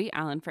goes to Woody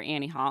Allen for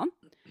Annie Hall.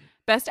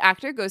 Best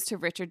Actor goes to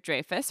Richard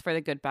Dreyfuss for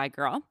The Goodbye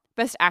Girl.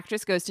 Best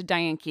Actress goes to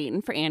Diane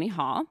Keaton for Annie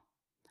Hall.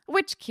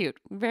 Which, cute.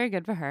 Very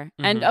good for her.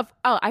 And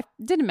I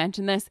didn't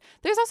mention this.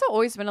 There's also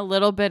always been a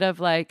little bit of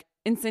like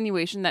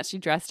insinuation that she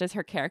dressed as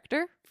her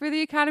character for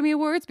the Academy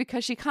Awards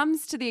because she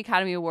comes to the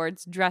Academy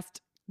Awards dressed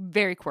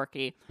very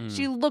quirky.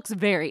 She looks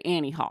very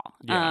Annie Hall.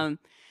 Yeah.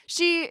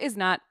 She is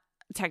not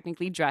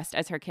technically dressed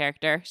as her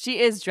character. She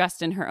is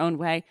dressed in her own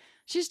way.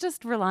 She's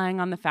just relying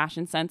on the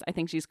fashion sense. I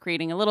think she's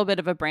creating a little bit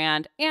of a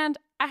brand. And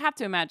I have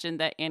to imagine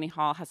that Annie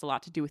Hall has a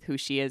lot to do with who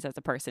she is as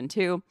a person,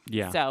 too.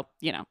 Yeah. So,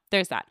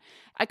 there's that.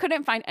 I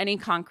couldn't find any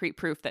concrete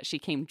proof that she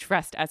came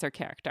dressed as her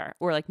character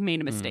or like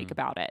made a mistake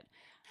about it.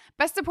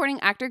 Best Supporting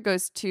Actor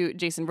goes to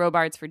Jason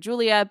Robards for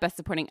Julia. Best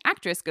Supporting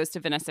Actress goes to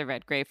Vanessa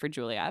Redgrave for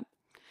Julia.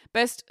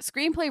 Best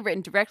Screenplay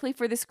written directly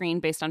for the screen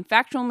based on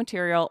factual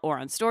material or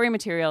on story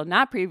material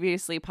not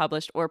previously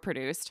published or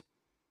produced.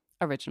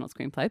 Original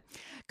screenplay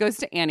goes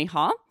to Annie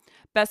Hall.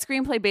 Best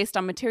Screenplay based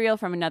on material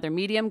from another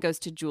medium goes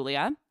to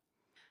Julia.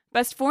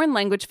 Best Foreign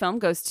Language Film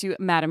goes to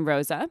Madame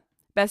Rosa.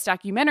 Best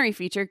Documentary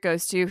Feature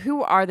goes to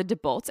Who Are the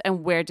DeBolts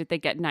and Where Did They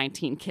Get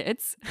 19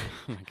 Kids?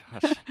 Oh my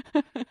gosh.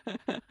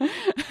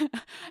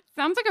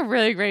 Sounds like a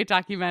really great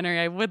documentary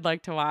I would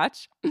like to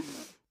watch.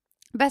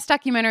 Best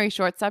Documentary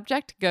Short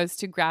Subject goes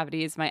to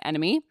Gravity Is My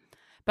Enemy.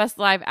 Best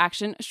Live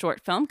Action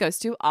Short Film goes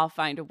to I'll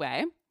Find a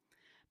Way.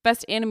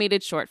 Best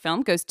Animated Short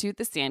Film goes to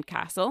The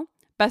Sandcastle.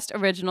 Best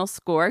Original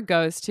Score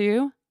goes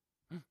to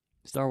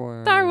Star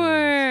Wars.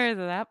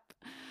 Yep.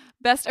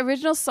 Best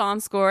Original Song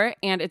Score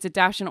and its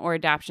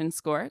adaptation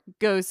score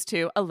goes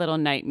to A Little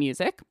Night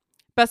Music.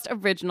 Best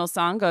Original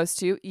Song goes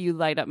to You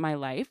Light Up My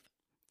Life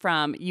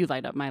from You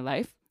Light Up My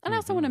Life. And I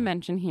also want to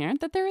mention here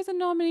that there is a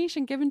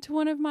nomination given to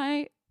one of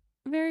my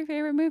very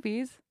favorite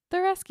movies,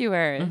 The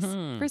Rescuers,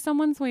 for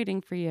Someone's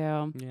Waiting for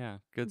You. Yeah,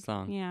 good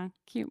song. Yeah,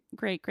 cute,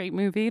 great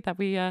movie that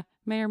we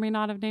may or may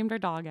not have named our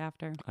dog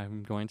after.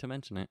 I'm going to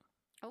mention it.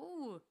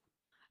 Oh.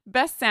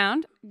 Best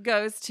Sound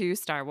goes to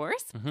Star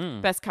Wars.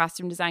 Best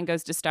Costume Design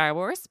goes to Star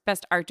Wars.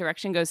 Best Art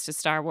Direction goes to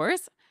Star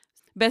Wars.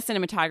 Best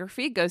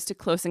Cinematography goes to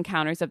Close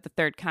Encounters of the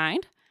Third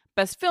Kind.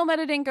 Best Film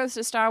Editing goes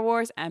to Star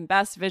Wars. And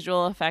Best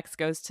Visual Effects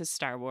goes to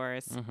Star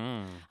Wars.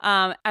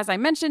 As I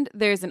mentioned,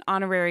 there's an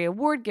honorary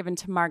award given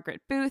to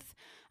Margaret Booth.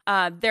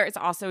 There is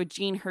also a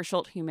Jean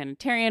Hersholt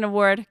Humanitarian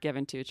Award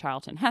given to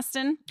Charlton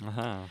Heston.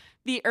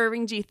 The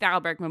Irving G.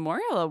 Thalberg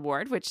Memorial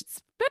Award, which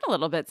it's been a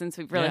little bit since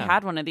we've really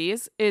had one of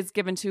these, is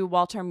given to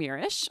Walter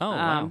Murish. Oh,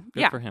 wow.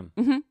 Good for him.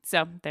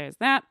 So there's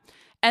that.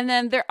 And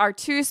then there are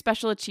 2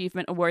 special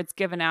achievement awards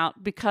given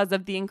out because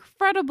of the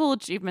incredible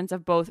achievements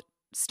of both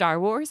Star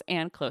Wars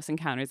and Close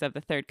Encounters of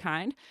the Third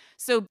Kind.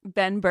 So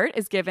Ben Burtt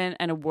is given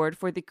an award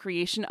for the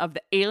creation of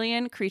the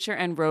alien, creature,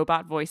 and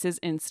robot voices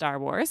in Star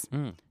Wars.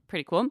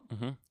 Pretty cool.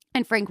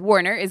 And Frank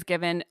Warner is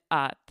given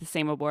the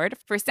same award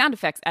for sound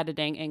effects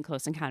editing in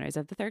Close Encounters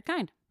of the Third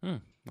Kind.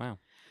 Wow.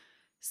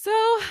 So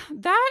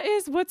that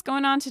is what's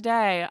going on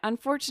today.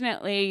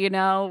 Unfortunately, you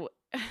know,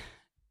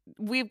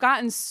 we've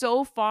gotten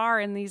so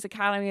far in these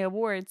Academy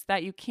Awards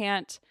that you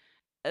can't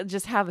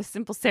just have a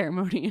simple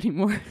ceremony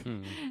anymore.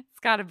 It's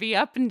got to be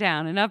up and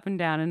down and up and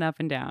down and up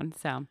and down.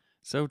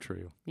 So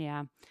true.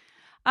 Yeah.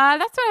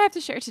 That's what I have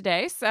to share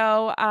today.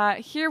 So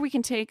here we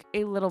can take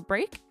a little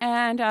break.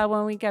 And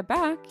when we get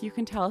back, you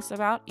can tell us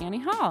about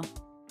Annie Hall.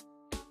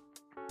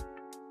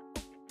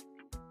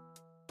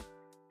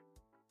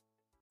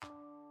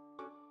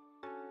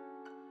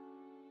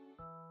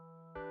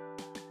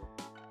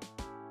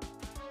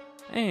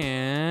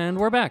 And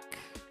we're back.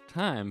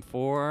 Time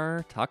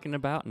for talking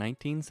about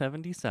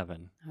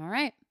 1977. All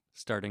right.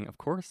 Starting, of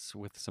course,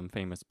 with some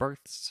famous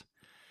births.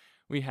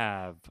 We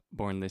have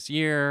born this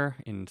year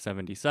in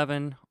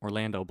 77,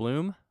 Orlando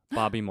Bloom,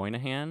 Bobby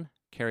Moynihan,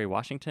 Kerry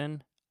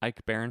Washington,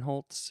 Ike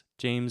Barinholtz,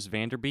 James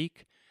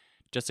Vanderbeek,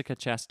 Jessica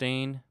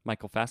Chastain,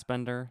 Michael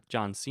Fassbender,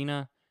 John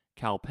Cena,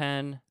 Cal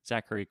Penn,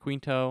 Zachary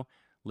Quinto,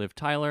 Liv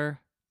Tyler,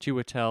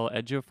 Chiwetel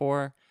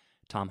Ejiofor,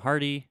 Tom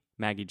Hardy,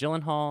 Maggie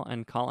Gyllenhaal,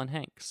 and Colin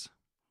Hanks.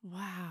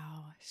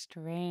 Wow.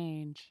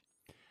 Strange.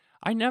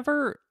 I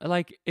never,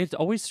 like, it's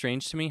always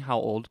strange to me how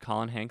old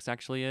Colin Hanks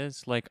actually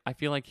is. Like, I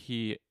feel like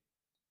he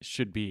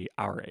should be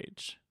our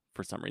age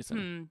for some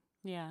reason.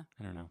 Yeah.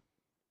 I don't know.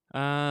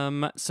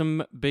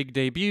 Some big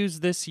debuts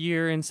this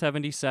year in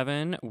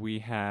 77. We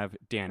have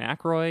Dan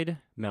Aykroyd,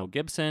 Mel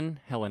Gibson,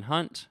 Helen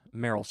Hunt,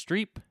 Meryl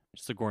Streep,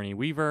 Sigourney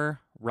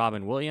Weaver,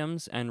 Robin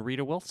Williams, and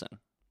Rita Wilson.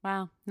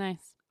 Wow.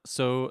 Nice.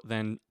 So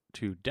then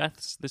to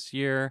deaths this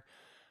year,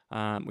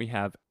 we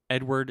have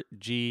Edward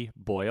G.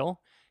 Boyle.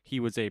 He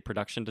was a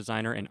production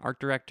designer and art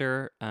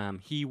director.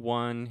 He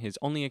won his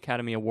only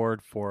Academy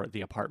Award for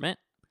The Apartment.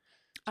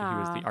 So he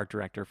was the art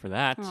director for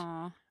that,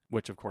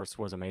 which of course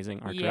was amazing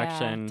art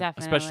direction,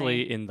 definitely.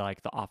 especially in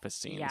like the office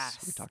scenes. Yes,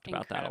 We talked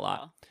about that a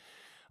incredible.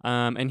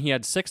 lot. And he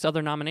had 6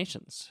 other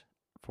nominations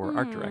for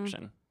art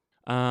direction.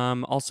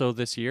 Also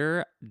this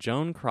year,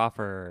 Joan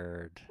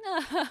Crawford.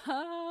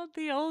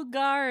 The old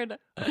guard.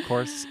 Of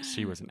course,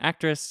 she was an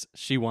actress.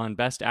 She won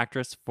Best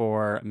Actress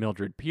for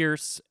Mildred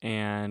Pierce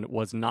and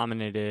was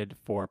nominated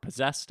for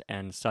Possessed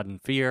and Sudden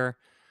Fear.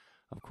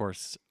 Of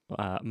course,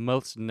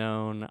 most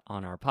known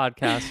on our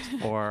podcast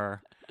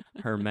for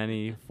her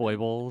many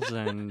foibles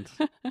and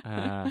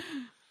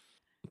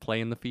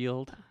play in the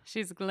field.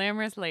 She's a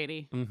glamorous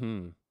lady.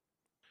 She's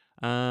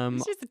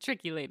She's a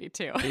tricky lady,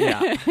 too.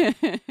 Yeah.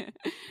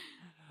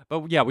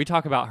 But yeah, we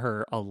talk about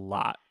her a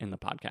lot in the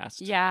podcast.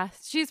 Yeah,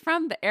 she's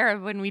from the era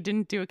when we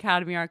didn't do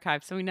Academy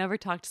Archive, so we never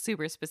talked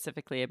super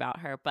specifically about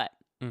her, but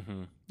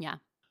yeah.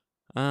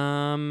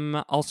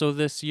 Also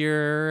this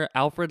year,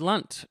 Alfred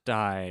Lunt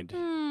died.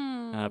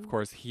 Of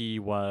course, he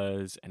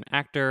was an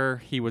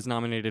actor. He was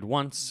nominated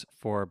once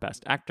for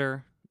Best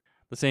Actor,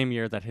 the same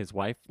year that his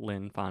wife,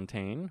 Lynn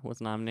Fontaine, was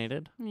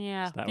nominated.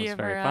 Yeah. So that if was you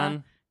very ever,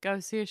 fun. Go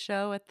see a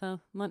show at the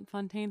Lunt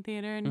Fontaine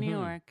Theater in New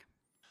York.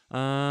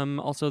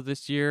 Also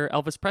this year,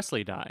 Elvis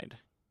Presley died.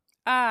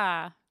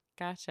 Ah,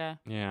 gotcha.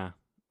 Yeah,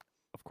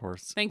 of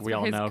course. Thanks we for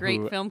all his know great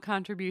who film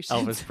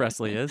contributions. Elvis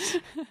Presley is,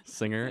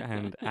 singer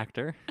and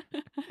actor.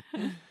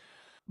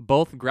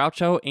 Both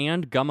Groucho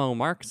and Gummo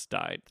Marx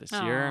died this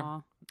year.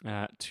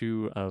 Aw.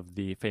 2 of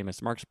the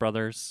famous Marx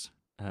brothers,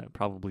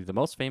 probably the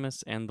most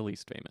famous and the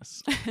least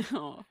famous.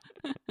 Aw.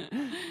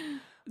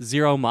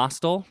 Zero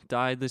Mostel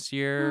died this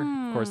year.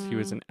 Of course, he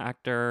was an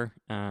actor.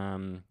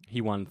 He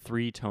won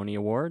 3 Tony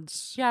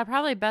Awards. Yeah,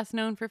 probably best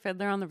known for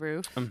Fiddler on the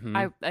Roof.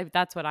 Mhm. I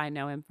that's what I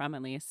know him from,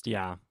 at least.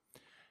 Yeah.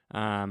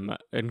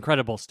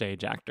 Incredible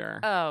stage actor.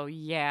 Oh,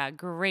 yeah.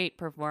 Great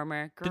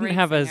performer. Great Didn't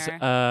have singer.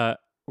 as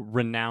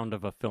renowned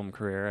of a film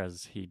career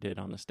as he did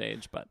on the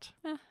stage, but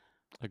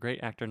a great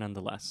actor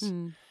nonetheless.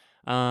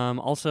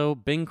 Also,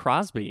 Bing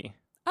Crosby.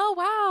 Oh,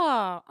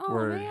 wow. Oh,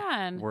 We're-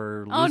 man.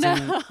 We're Oh,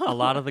 losing no. a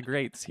lot of the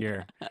greats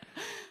here.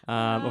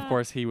 Of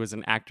course, he was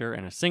an actor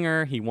and a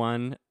singer. He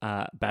won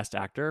Best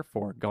Actor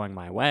for Going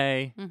My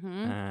Way.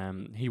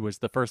 He was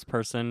the first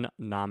person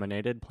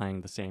nominated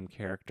playing the same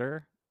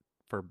character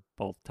for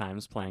both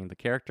times playing the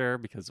character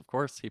because, of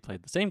course, he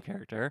played the same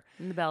character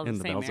In the Bells in of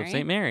The St. Bells Mary. of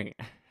St. Mary.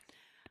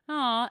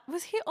 Aw,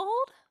 was he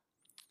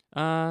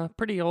old?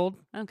 Pretty old.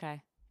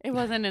 Okay. It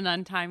wasn't an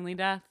untimely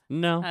death?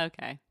 No.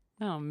 Okay.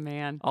 Oh,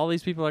 man. All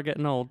these people are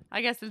getting old.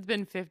 I guess it's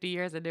been 50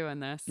 years of doing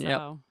this, so.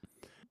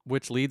 Yep.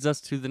 Which leads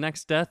us to the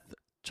next death,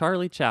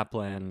 Charlie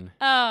Chaplin.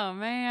 Oh,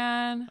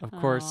 man. Of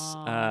course,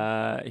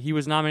 Aw. he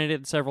was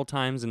nominated several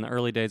times in the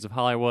early days of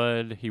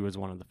Hollywood. He was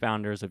one of the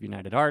founders of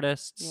United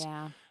Artists.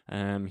 Yeah.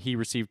 He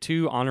received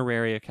 2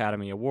 honorary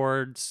Academy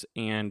Awards,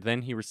 and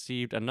then he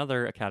received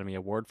another Academy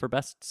Award for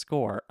Best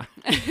Score.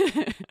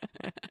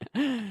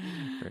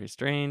 Very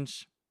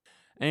strange.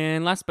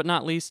 And last but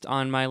not least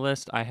on my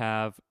list, I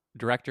have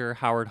director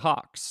Howard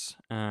Hawks.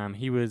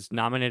 He was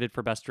nominated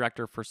for Best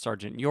Director for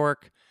Sergeant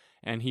York,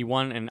 and he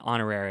won an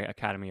honorary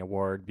Academy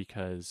Award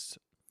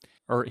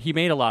he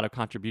made a lot of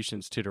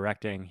contributions to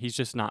directing. He's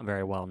just not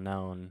very well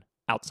known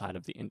outside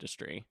of the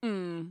industry.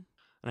 Mm.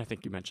 And I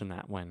think you mentioned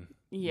that when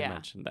you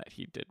mentioned that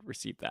he did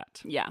receive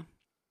that. Yeah.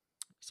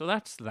 So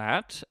that's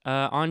that.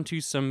 On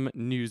to some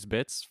news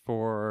bits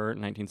for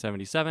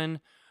 1977.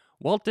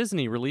 Walt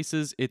Disney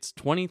releases its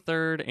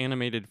 23rd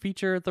animated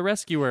feature, The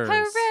Rescuers.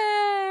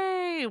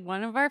 Hooray!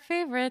 One of our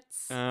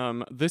favorites.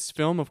 This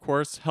film, of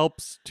course,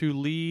 helps to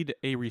lead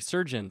a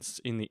resurgence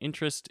in the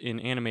interest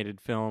in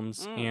animated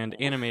films and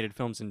animated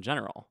films in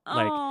general.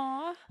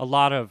 Like, a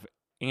lot of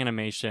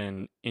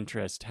animation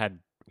interest had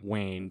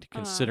waned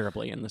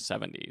considerably in the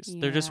 70s.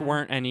 There just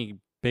weren't any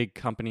big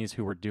companies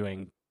who were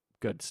doing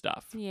good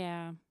stuff.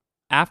 Yeah.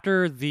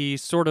 After the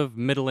sort of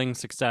middling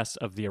success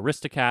of the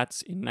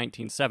Aristocats in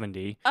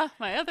 1970,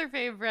 my other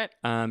favorite.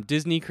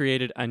 Disney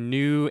created a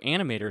new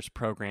animators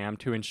program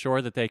to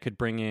ensure that they could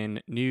bring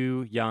in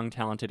new, young,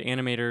 talented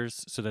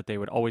animators so that they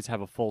would always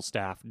have a full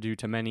staff due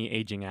to many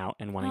aging out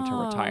and wanting to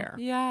retire.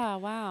 Yeah,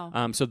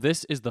 wow. So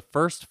this is the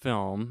first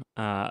film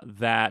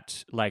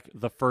that, like,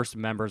 the first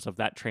members of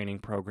that training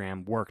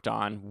program worked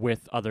on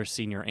with other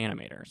senior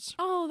animators.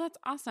 Oh, that's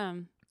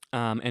awesome.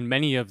 And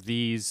many of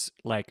these,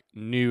 like,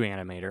 new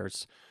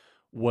animators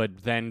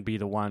would then be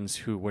the ones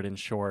who would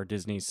ensure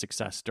Disney's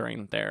success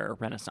during their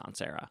Renaissance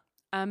era.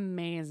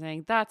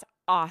 Amazing. That's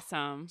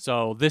awesome.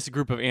 So this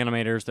group of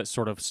animators that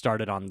sort of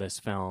started on this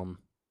film,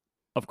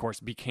 of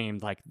course, became,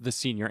 like, the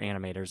senior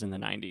animators in the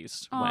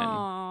 90s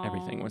when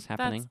everything was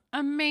happening.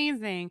 That's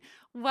amazing.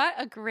 What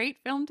a great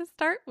film to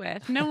start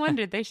with. No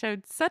wonder they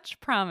showed such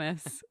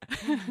promise.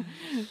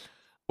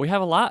 We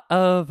have a lot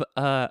of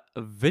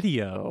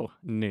video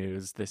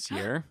news this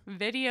year.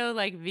 Video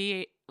like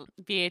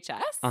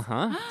VHS?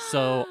 Uh-huh.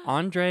 So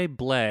Andre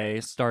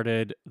Blay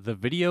started the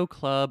Video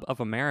Club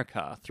of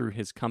America through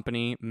his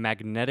company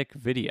Magnetic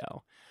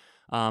Video.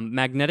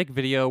 Magnetic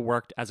Video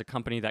worked as a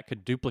company that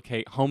could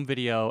duplicate home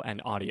video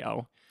and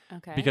audio.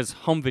 Okay. Because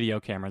home video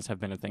cameras have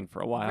been a thing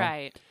for a while.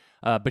 Right.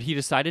 But he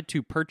decided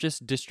to purchase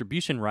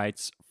distribution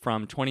rights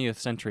from 20th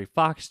Century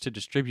Fox to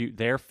distribute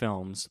their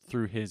films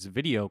through his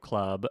video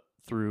club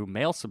through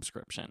mail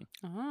subscription.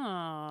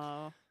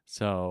 Oh.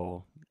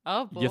 So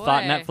Oh, boy. you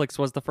thought Netflix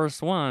was the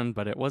first one,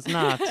 but it was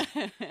not.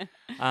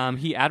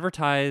 He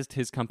advertised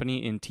his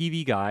company in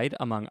TV Guide,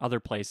 among other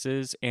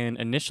places, and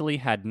initially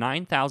had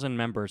 9,000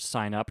 members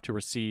sign up to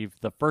receive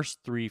the first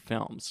 3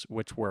 films,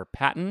 which were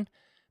Patton,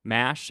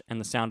 MASH,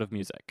 and The Sound of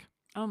Music.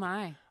 Oh,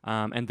 my.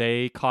 And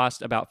they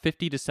cost about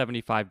 $50 to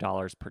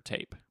 $75 per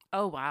tape.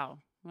 Oh, wow.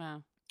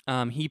 Wow.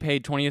 He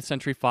paid 20th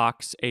Century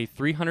Fox a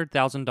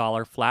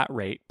 $300,000 flat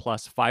rate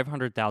plus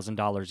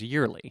 $500,000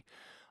 yearly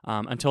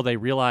until they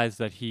realized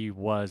that he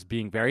was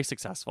being very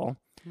successful.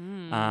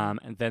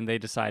 And then they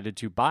decided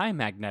to buy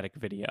Magnetic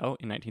Video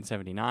in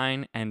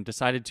 1979 and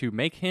decided to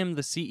make him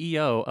the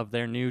CEO of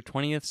their new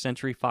 20th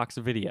Century Fox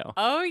Video.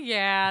 Oh,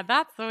 yeah.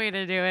 That's the way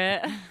to do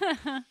it.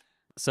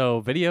 So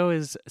video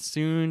is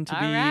soon to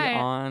All be right.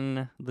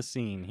 on the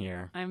scene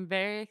here. I'm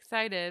very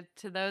excited.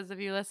 To those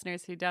of you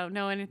listeners who don't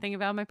know anything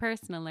about my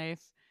personal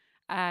life,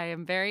 I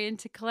am very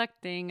into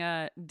collecting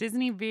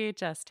Disney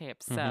VHS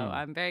tapes. So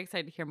I'm very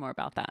excited to hear more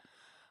about that.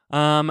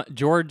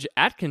 George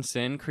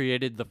Atkinson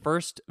created the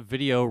first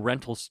video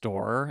rental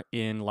store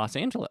in Los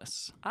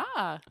Angeles.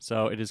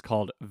 So it is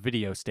called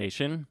Video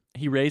Station.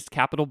 He raised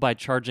capital by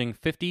charging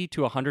 $50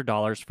 to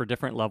 $100 for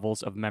different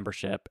levels of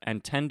membership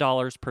and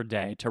 $10 per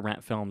day to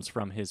rent films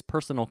from his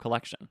personal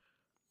collection.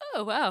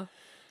 Oh, wow.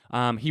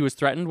 He was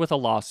threatened with a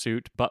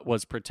lawsuit, but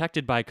was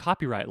protected by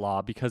copyright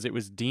law because it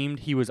was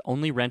deemed he was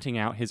only renting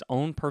out his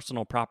own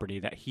personal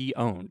property that he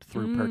owned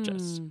through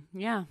purchase.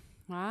 Yeah.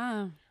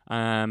 Wow.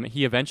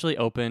 He eventually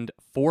opened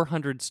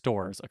 400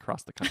 stores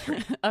across the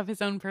country. Of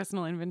his own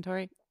personal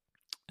inventory.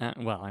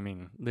 Well, I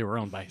mean, they were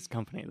owned by his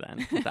company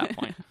then at that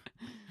point.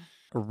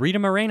 Rita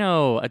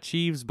Moreno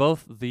achieves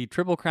both the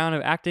Triple Crown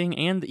of Acting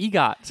and the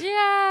EGOT.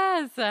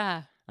 Yes!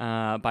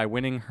 By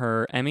winning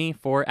her Emmy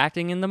for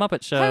acting in The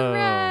Muppet Show.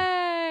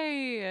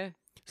 Hooray!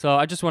 So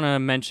I just want to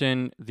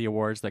mention the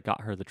awards that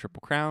got her the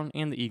Triple Crown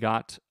and the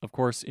EGOT. Of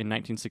course, in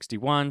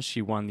 1961,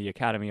 she won the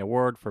Academy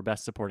Award for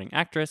Best Supporting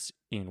Actress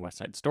in West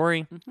Side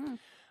Story. Mm-hmm.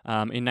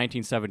 In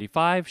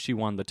 1975, she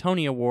won the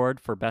Tony Award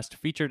for Best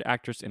Featured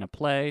Actress in a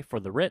Play for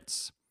The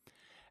Ritz.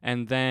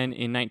 And then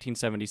in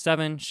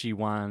 1977, she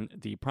won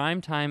the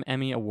Primetime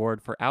Emmy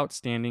Award for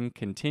Outstanding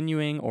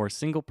Continuing or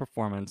Single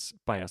Performance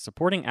by a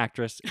Supporting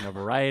Actress in a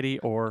Variety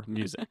or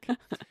Music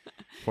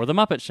for The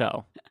Muppet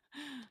Show.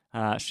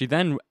 She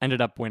then ended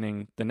up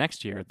winning the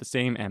next year the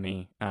same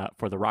Emmy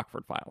for The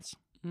Rockford Files.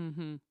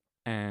 Mm-hmm.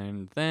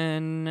 And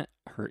then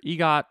her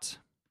EGOT.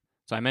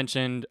 So I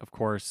mentioned, of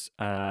course,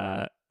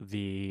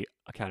 the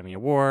Academy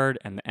Award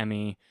and the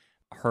Emmy.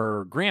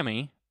 Her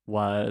Grammy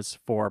was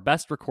for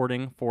Best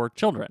Recording for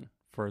Children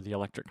for the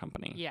Electric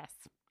Company. Yes.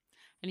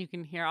 And you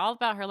can hear all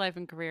about her life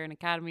and career in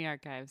Academy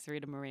Archives,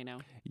 Rita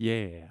Moreno.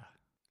 Yeah.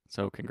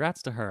 So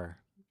congrats to her.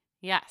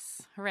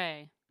 Yes.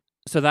 Hooray.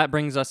 So that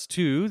brings us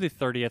to the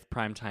 30th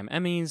Primetime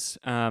Emmys.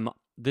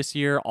 This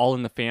year, All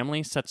in the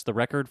Family sets the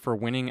record for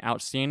winning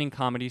Outstanding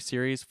Comedy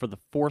Series for the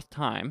 4th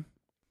time.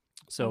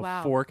 So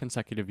Wow. 4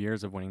 consecutive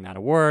years of winning that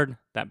award.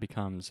 That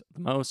becomes the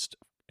most.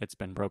 It's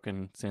been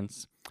broken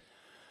since.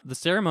 The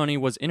ceremony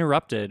was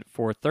interrupted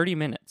for 30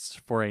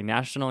 minutes for a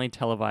nationally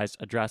televised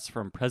address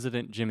from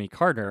President Jimmy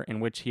Carter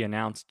in which he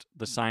announced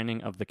the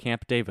signing of the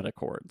Camp David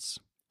Accords.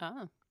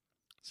 Oh.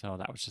 So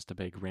that was just a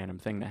big random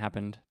thing that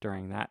happened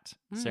during that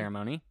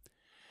ceremony.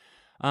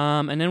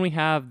 And then we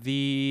have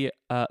the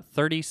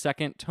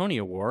 32nd Tony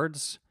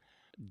Awards.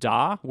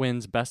 Da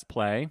wins Best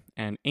Play,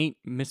 and Ain't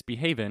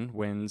Misbehavin'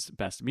 wins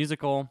Best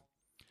Musical.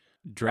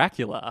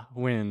 Dracula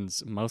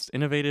wins Most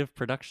Innovative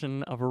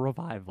Production of a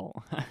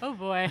Revival. Oh,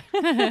 boy.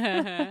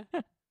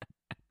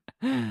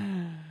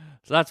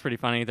 So that's pretty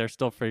funny. They're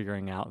still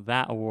figuring out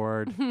that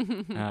award.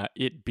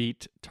 It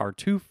beat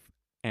Tartuffe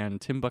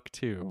and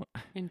Timbuktu.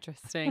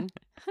 Interesting.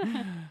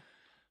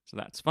 So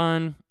that's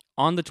fun.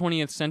 On the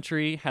 20th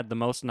Century had the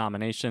most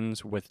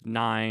nominations with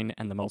 9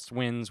 and the most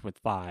wins with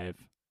 5,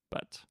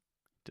 but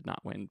did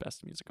not win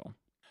Best Musical.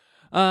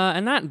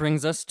 And that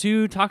brings us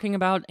to talking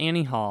about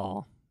Annie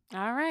Hall.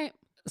 All right.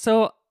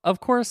 So, of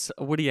course,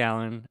 Woody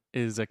Allen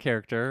is a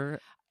character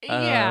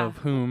Yeah. of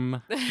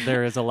whom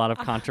there is a lot of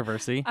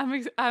controversy.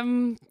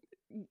 I'm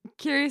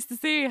curious to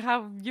see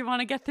how you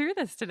want to get through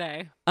this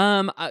today.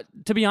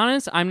 To be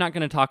honest, I'm not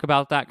going to talk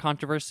about that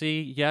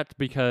controversy yet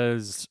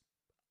because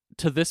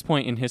to this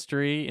point in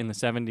history, in the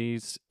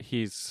 70s,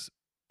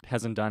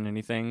 hasn't done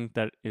anything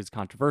that is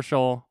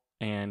controversial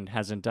and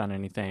hasn't done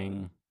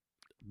anything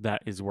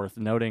that is worth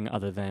noting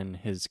other than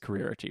his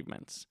career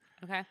achievements.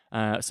 Okay.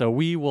 So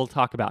we will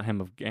talk about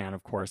him again,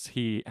 of course.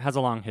 He has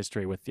a long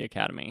history with the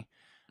Academy.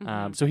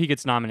 Mm-hmm. So he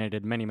gets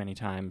nominated many, many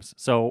times.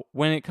 So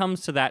when it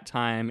comes to that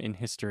time in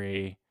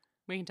history,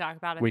 We can talk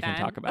about it we then.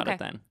 can talk about Okay. it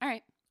then. All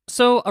right.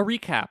 So a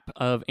recap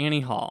of Annie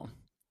Hall.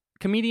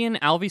 Comedian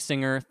Alvy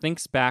Singer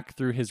thinks back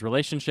through his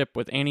relationship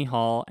with Annie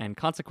Hall and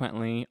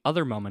consequently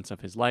other moments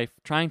of his life,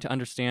 trying to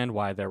understand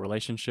why their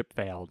relationship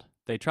failed.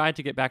 They try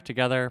to get back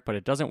together, but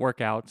it doesn't work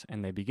out,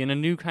 and they begin a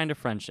new kind of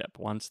friendship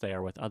once they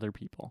are with other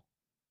people.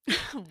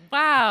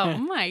 Wow. Oh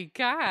my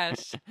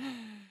gosh.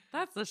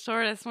 That's the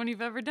shortest one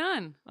you've ever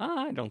done.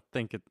 I don't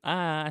think it.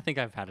 I think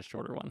I've had a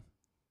shorter one.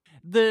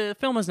 The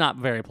film is not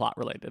very plot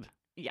related.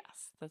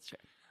 Yes, that's true.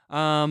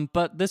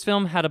 But this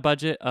film had a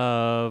budget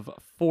of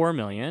 $4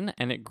 million,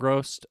 and it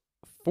grossed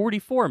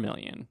 $44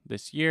 million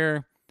this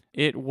year.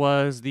 It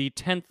was the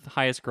 10th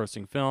highest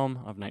grossing film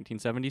of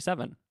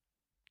 1977,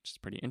 which is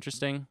pretty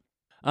interesting.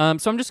 So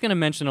I'm just going to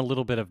mention a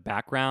little bit of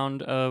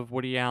background of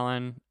Woody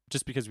Allen,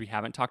 just because we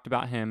haven't talked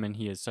about him, and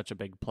he is such a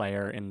big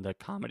player in the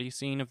comedy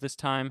scene of this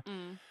time.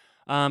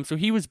 So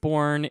he was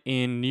born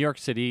in New York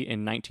City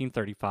in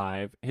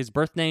 1935. His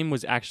birth name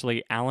was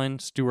actually Alan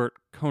Stewart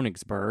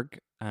Konigsberg.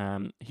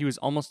 He was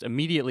almost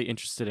immediately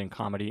interested in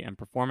comedy and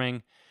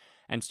performing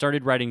and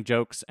started writing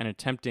jokes and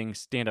attempting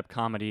stand-up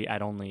comedy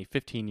at only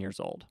 15 years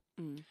old.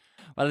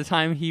 By the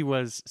time he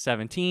was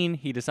 17,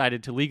 he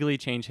decided to legally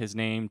change his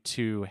name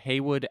to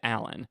Haywood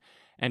Allen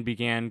and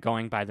began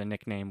going by the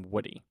nickname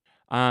Woody.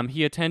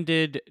 He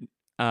attended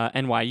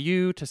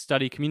NYU to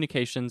study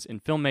communications in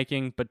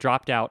filmmaking, but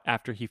dropped out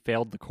after he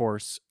failed the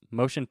course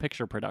Motion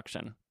Picture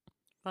Production.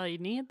 Well, you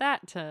need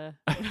that to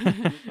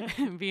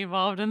be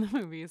involved in the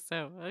movies,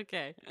 so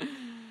okay.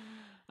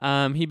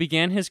 He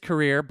began his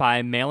career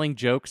by mailing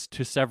jokes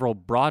to several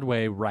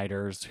Broadway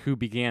writers who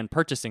began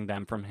purchasing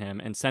them from him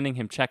and sending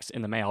him checks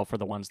in the mail for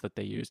the ones that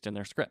they used in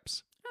their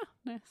scripts. Oh,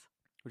 nice.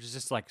 Which is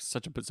just like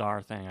such a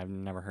bizarre thing. I've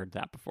never heard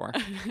that before.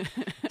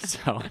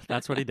 So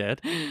that's what he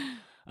did.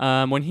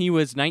 When he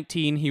was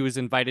 19, he was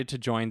invited to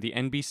join the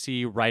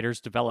NBC Writers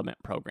Development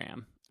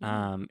Program.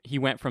 He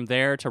went from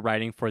there to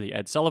writing for The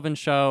Ed Sullivan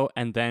Show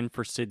and then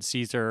for Sid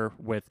Caesar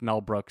with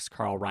Mel Brooks,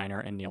 Carl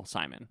Reiner, and Neil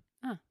Simon.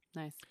 Oh,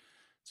 nice.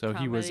 So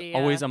he was Comedy,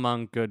 always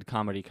among good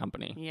comedy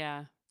company.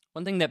 Yeah.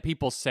 One thing that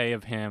people say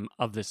of him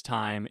of this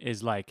time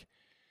is like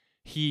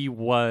he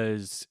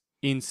was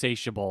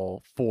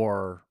insatiable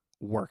for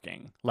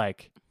working.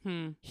 Like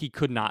he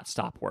could not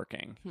stop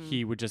working.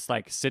 He would just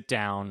like sit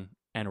down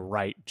and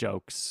write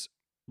jokes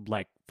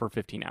like for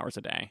 15 hours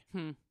a day,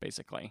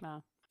 basically.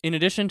 Wow. In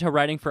addition to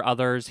writing for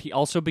others, he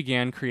also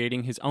began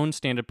creating his own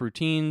stand-up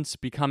routines,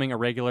 becoming a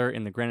regular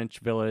in the Greenwich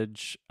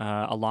Village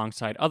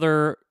alongside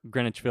other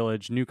Greenwich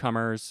Village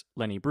newcomers,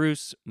 Lenny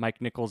Bruce,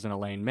 Mike Nichols and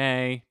Elaine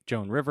May,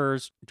 Joan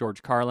Rivers,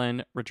 George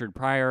Carlin, Richard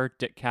Pryor,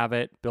 Dick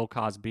Cavett, Bill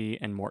Cosby,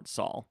 and Mort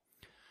Sahl.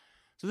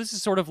 So this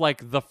is sort of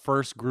like the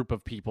first group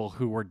of people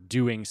who were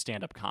doing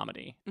stand-up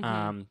comedy,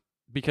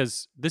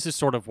 because this is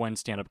sort of when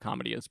stand-up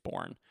comedy is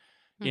born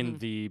in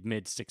the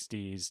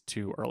mid-60s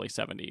to early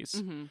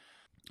 70s.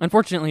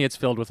 Unfortunately, it's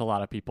filled with a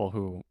lot of people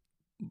who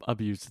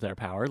abused their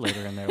power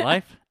later in their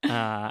life,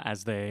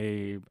 as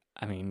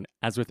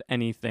with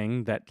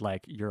anything that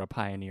like you're a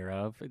pioneer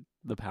of,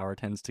 the power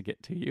tends to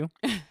get to you.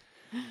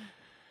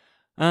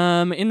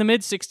 In the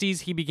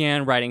mid-'60s, he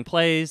began writing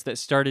plays that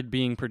started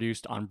being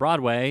produced on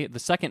Broadway, the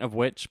second of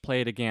which,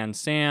 played again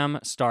Sam,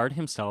 starred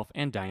himself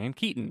and Diane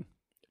Keaton.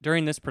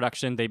 During this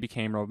production, they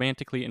became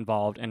romantically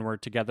involved and were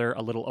together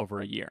a little over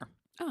a year.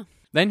 Oh.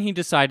 Then he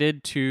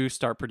decided to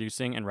start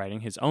producing and writing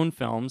his own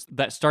films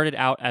that started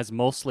out as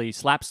mostly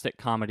slapstick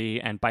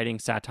comedy and biting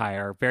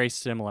satire, very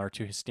similar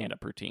to his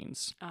stand-up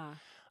routines.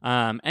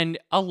 And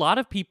a lot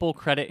of people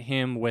credit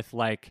him with,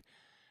 like,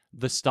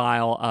 the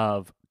style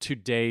of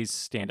today's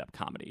stand-up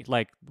comedy.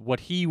 Like, what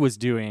he was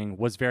doing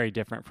was very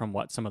different from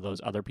what some of those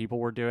other people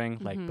were doing,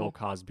 like Bill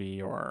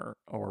Cosby or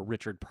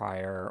Richard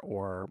Pryor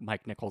or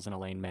Mike Nichols and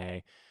Elaine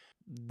May.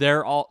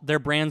 Their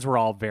brands were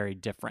all very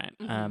different.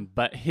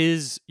 But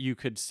his, you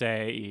could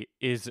say,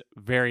 is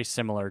very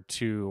similar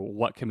to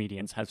what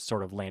comedians have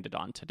sort of landed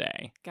on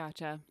today.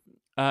 Gotcha.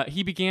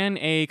 He began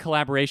a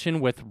collaboration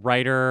with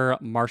writer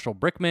Marshall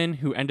Brickman,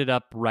 who ended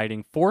up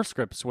writing 4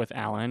 scripts with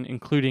Allen,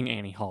 including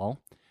Annie Hall.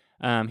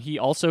 He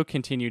also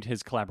continued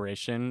his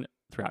collaboration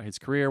throughout his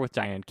career with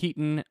Diane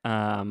Keaton.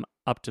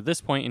 Up to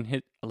this point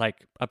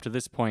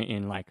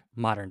in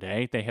modern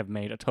day, they have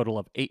made a total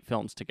of 8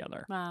 films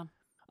together. Wow.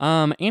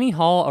 Annie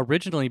Hall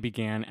originally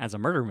began as a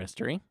murder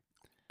mystery.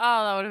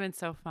 Oh, that would have been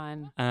so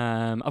fun.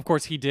 Of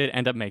course, he did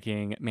end up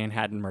making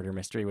Manhattan Murder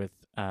Mystery with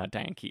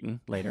Diane Keaton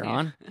later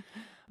on.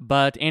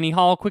 But Annie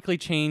Hall quickly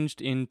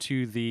changed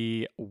into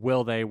the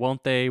will they,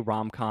 won't they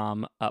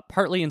rom-com,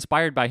 partly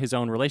inspired by his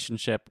own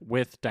relationship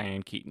with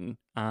Diane Keaton,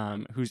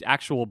 whose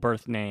actual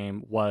birth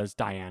name was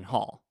Diane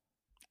Hall.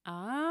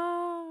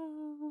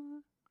 Oh.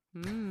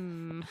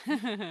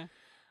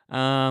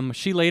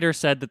 She later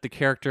said that the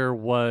character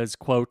was,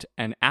 quote,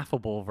 an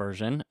affable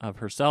version of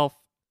herself,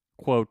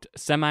 quote,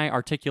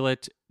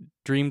 semi-articulate,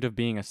 dreamed of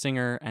being a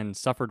singer, and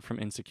suffered from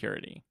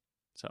insecurity.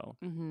 So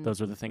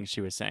those were the things she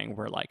was saying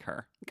were like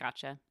her.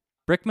 Gotcha.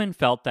 Brickman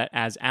felt that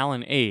as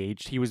Allen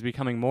aged, he was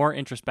becoming more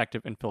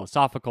introspective and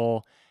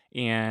philosophical,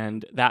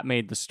 and that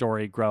made the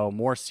story grow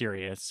more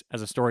serious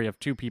as a story of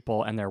 2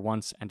 people and their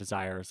wants and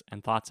desires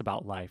and thoughts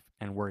about life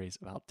and worries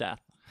about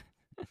death.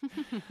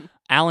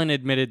 Allen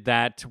admitted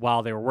that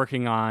while they were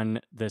working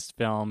on this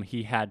film,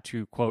 he had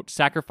to, quote,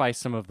 sacrifice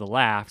some of the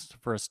laughs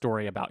for a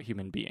story about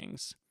human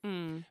beings.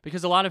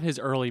 Because a lot of his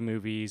early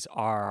movies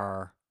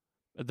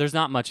there's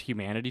not much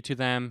humanity to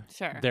them.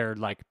 Sure. They're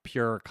like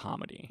pure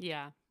comedy.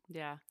 Yeah.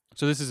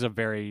 So this is a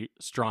very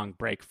strong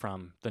break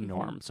from the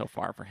norm so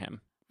far for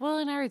him. Well,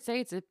 and I would say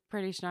it's a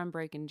pretty strong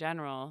break in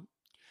general.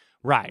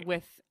 Right.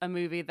 With a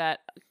movie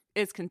that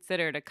is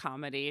considered a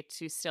comedy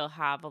to still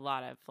have a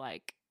lot of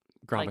like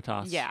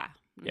gravitas. Yeah.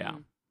 Yeah.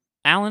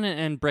 Allen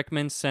and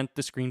Brickman sent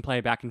the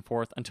screenplay back and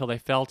forth until they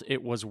felt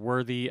it was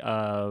worthy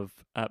of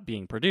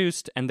being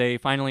produced, and they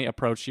finally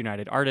approached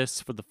United Artists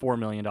for the $4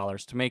 million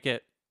to make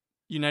it.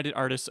 United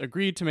Artists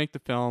agreed to make the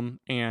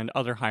film, and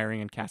other hiring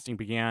and casting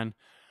began.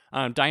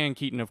 Diane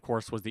Keaton, of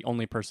course, was the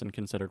only person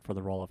considered for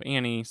the role of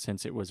Annie,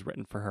 since it was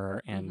written for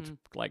her and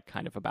like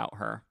kind of about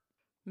her.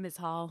 Ms.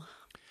 Hall.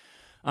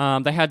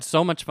 They had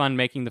so much fun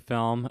making the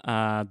film.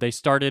 They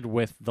started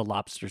with the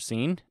lobster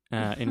scene,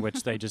 in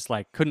which they just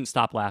like couldn't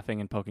stop laughing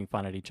and poking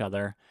fun at each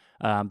other.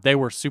 They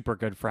were super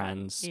good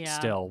friends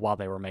still while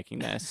they were making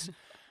this.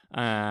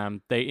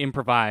 They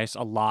improvised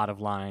a lot of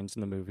lines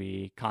in the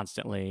movie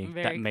constantly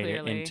that made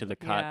it into the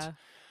cut. Yeah.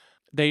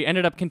 They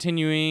ended up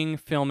continuing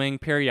filming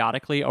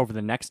periodically over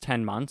the next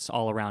 10 months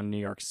all around New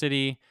York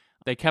City.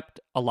 They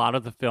kept a lot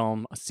of the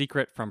film a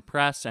secret from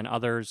press and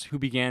others, who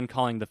began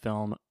calling the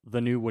film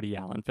the new Woody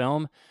Allen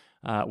film,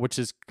 which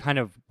is kind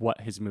of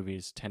what his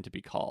movies tend to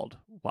be called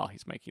while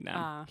he's making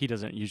them. He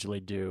doesn't usually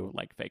do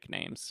like fake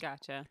names.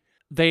 Gotcha.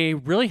 They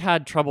really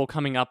had trouble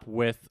coming up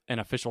with an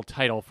official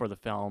title for the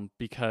film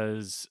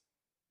because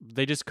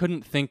they just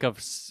couldn't think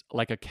of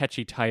like a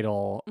catchy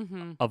title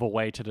of a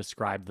way to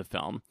describe the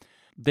film.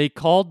 They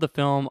called the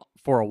film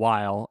for a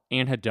while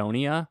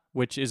anhedonia,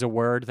 which is a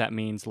word that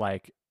means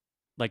like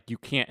you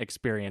can't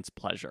experience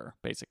pleasure,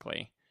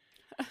 basically.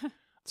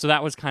 So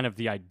that was kind of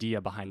the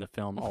idea behind the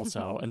film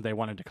also, and they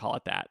wanted to call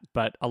it that.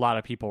 But a lot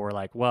of people were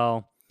like,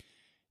 well,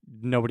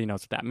 nobody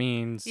knows what that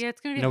means. Yeah, it's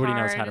going to be nobody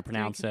hard. knows how to It's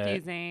pronounce gonna be it.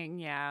 confusing.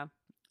 Yeah.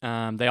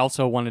 They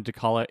also wanted to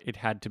call it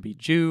had to be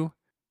Jew,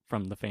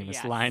 from the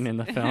famous line in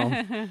the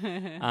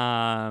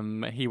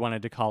film. He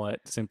wanted to call it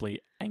simply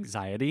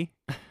Anxiety.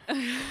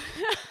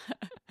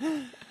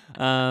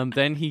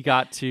 Then he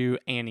got to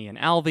Annie and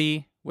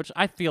Alvy, which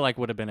I feel like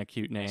would have been a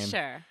cute name.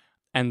 Sure.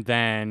 And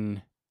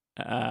then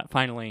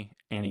finally,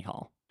 Annie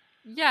Hall.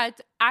 Yeah,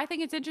 I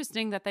think it's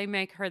interesting that they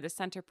make her the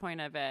center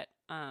point of it.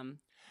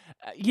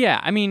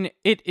 Yeah, I mean,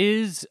 it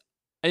is,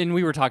 and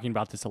we were talking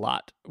about this a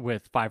lot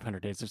with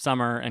 500 Days of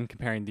Summer and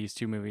comparing these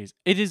two movies.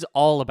 It is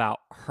all about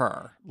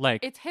her.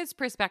 Like, it's his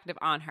perspective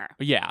on her.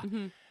 Yeah.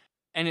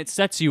 And it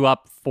sets you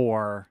up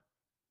for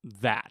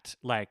that,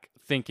 like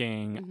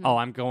thinking, oh,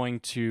 I'm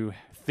going to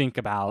think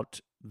about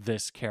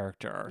this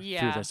character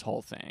through this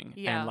whole thing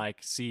and like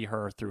see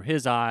her through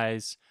his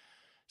eyes,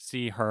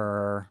 see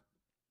her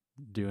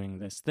doing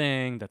this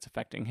thing that's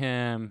affecting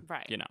him,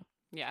 right? You know.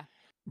 Yeah.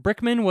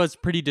 Brickman was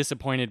pretty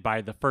disappointed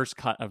by the first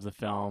cut of the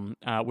film,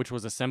 which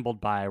was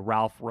assembled by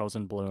Ralph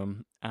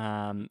Rosenblum.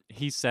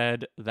 He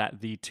said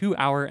that the 2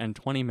 hour and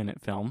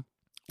 20-minute film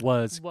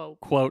was, Whoa.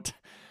 quote,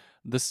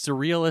 the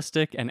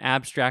surrealistic and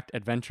abstract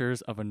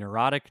adventures of a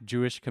neurotic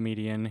Jewish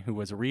comedian who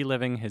was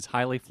reliving his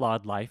highly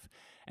flawed life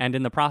and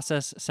in the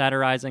process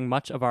satirizing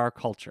much of our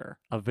culture,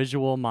 a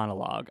visual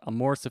monologue, a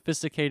more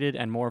sophisticated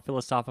and more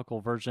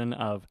philosophical version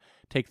of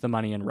Take the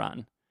Money and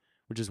Run,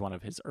 which is one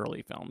of his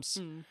early films.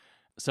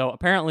 So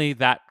apparently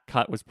that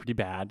cut was pretty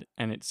bad,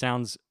 and it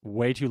sounds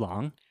way too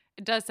long.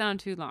 It does sound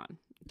too long.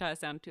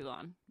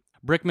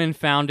 Brickman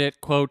found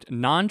it, quote,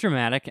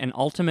 non-dramatic and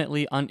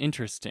ultimately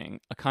uninteresting,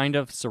 a kind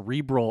of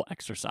cerebral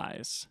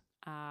exercise.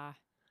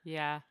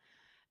 Yeah.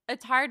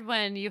 It's hard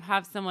when you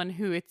have someone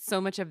who it's so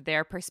much of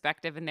their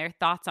perspective and their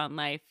thoughts on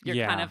life.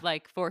 You're kind of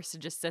like forced to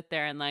just sit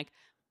there and like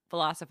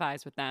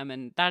philosophize with them,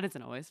 and that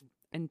isn't always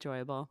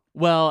enjoyable.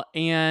 Well,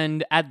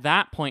 and at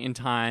that point in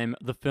time,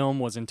 the film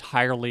was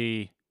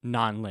entirely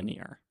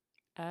non-linear.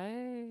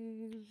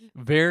 Oh.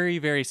 Very,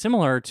 very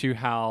similar to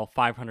how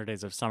 500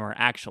 Days of Summer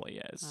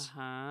actually is.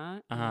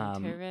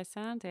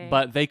 Interessante.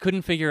 But they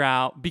couldn't figure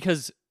out,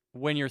 because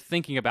when you're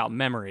thinking about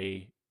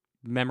memory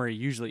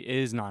usually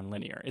is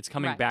non-linear. It's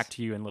coming back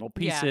to you in little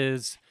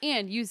pieces. Yeah.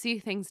 And you see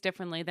things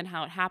differently than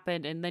how it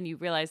happened, and then you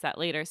realize that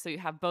later, so you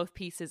have both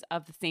pieces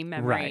of the same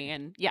memory. Right.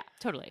 And yeah,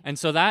 totally. And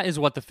so that is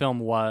what the film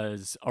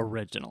was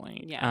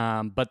originally.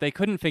 Yeah. But they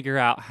couldn't figure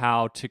out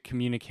how to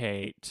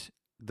communicate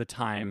the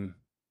time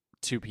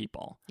to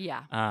people.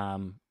 Yeah.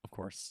 Of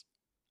course,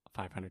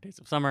 500 Days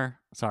of Summer.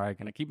 Sorry, I'm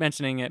going to keep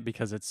mentioning it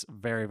because it's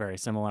very, very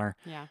similar.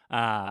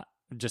 Yeah.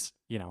 Just,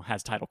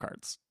 has title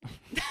cards.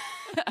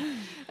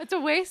 It's a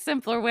way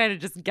simpler way to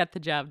just get the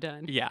job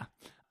done. Yeah.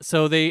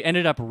 So they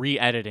ended up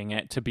re-editing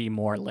it to be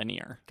more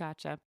linear.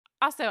 Gotcha.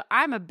 Also,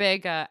 I'm a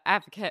big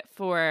advocate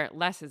for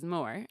less is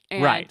more.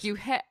 And Right. you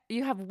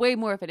have way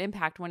more of an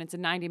impact when it's a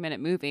 90-minute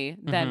movie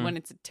than when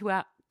it's a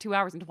 2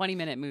 hours and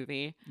 20-minute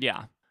movie.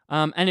 Yeah.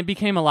 And it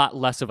became a lot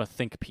less of a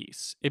think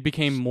piece. It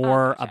became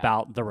more gotcha.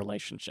 about the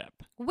relationship.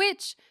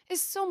 Which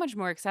is so much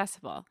more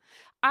accessible.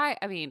 I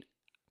mean,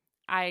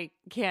 I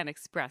can't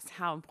express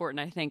how important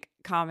I think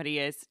comedy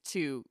is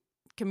to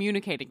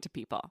communicating to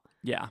people.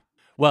 Yeah.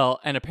 Well,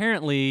 and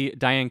apparently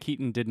Diane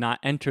Keaton did not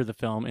enter the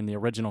film in the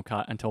original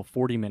cut until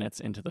 40 minutes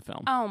into the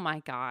film. Oh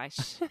my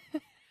gosh.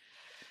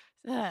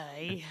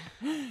 Ay.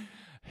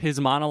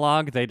 His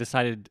monologue, they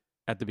decided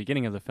at the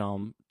beginning of the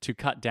film to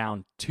cut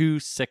down to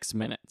 6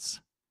 minutes.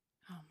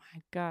 Oh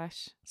my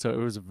gosh. So it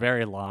was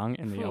very long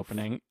in the Oof.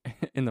 opening,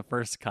 in the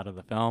first cut of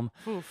the film.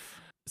 Oof.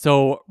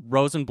 So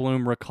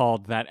Rosenblum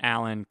recalled that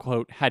Allen,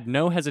 quote, had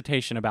no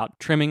hesitation about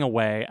trimming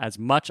away as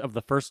much of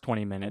the first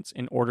 20 minutes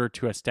in order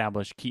to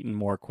establish Keaton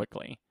more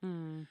quickly.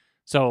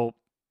 So,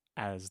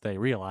 as they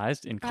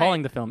realized in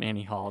calling the film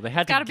Annie Hall, they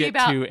had to get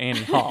to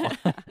Annie Hall.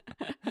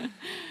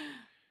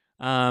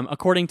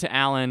 According to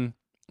Allen,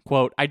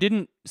 quote, I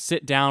didn't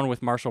sit down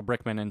with Marshall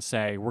Brickman and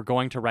say, we're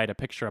going to write a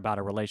picture about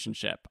a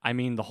relationship. I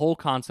mean, the whole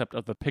concept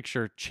of the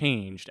picture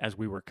changed as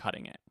we were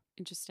cutting it.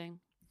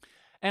 Interesting.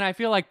 And I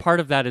feel like part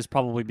of that is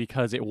probably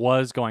because it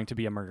was going to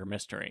be a murder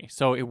mystery.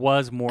 So it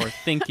was more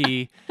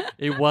thinky.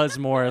 It was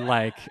more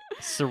like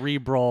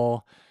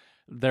cerebral.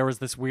 There was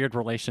this weird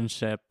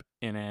relationship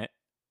in it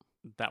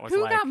that was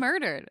Who like... got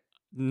murdered?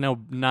 No,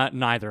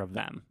 neither of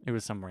them. It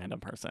was some random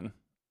person.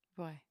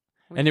 Boy.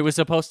 And it was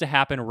supposed to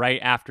happen right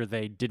after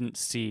they didn't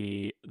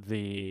see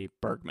the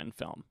Bergman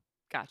film.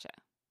 Gotcha.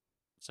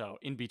 So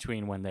in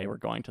between when they were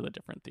going to the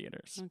different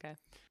theaters. Okay.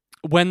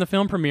 When the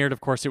film premiered, of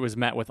course, it was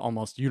met with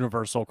almost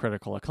universal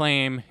critical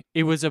acclaim.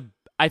 It was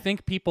I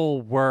think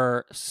people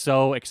were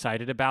so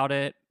excited about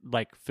it,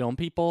 like film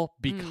people,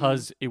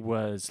 because it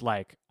was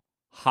like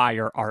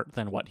higher art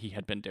than what he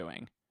had been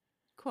doing.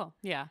 Cool.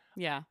 Yeah.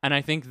 Yeah. And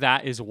I think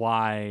that is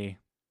why,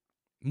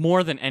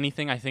 more than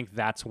anything, I think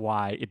that's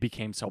why it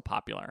became so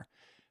popular.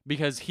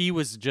 Because he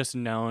was just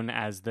known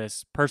as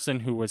this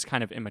person who was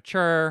kind of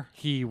immature.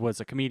 He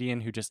was a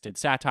comedian who just did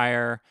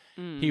satire.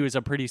 He was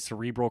a pretty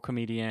cerebral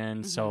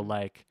comedian. So,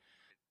 like,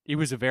 it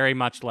was very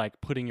much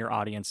like putting your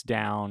audience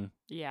down.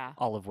 Yeah.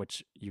 All of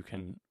which you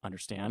can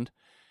understand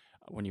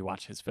when you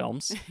watch his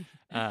films.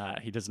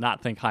 He does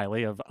not think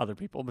highly of other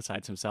people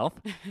besides himself.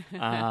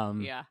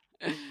 Yeah.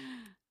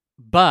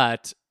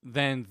 But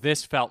then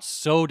this felt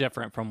so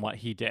different from what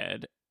he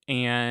did.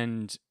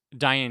 And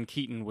Diane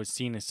Keaton was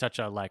seen as such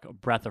a like a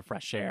breath of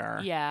fresh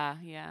air. Yeah,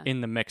 yeah. In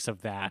the mix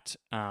of that,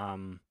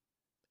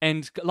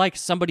 and like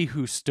somebody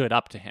who stood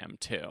up to him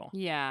too.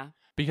 Yeah.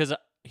 Because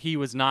he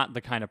was not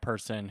the kind of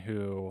person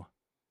who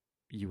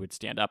you would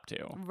stand up to.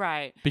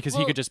 Right. Because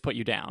he could just put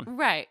you down.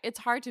 Right. It's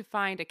hard to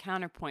find a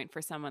counterpoint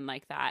for someone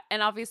like that.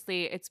 And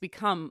obviously it's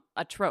become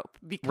a trope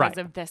because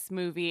of this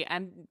movie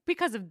and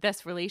because of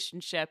this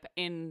relationship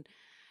and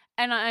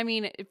I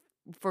mean,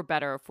 for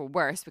better or for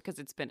worse, because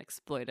it's been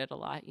exploited a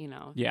lot, you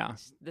know. Yeah.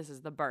 This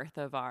is the birth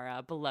of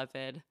our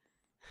beloved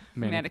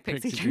Manic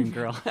Pixie Dream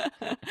Girl.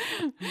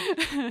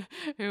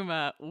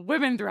 whom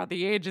women throughout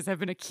the ages have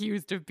been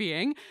accused of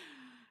being.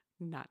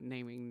 not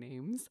naming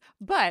names,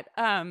 but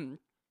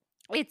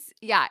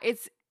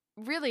it's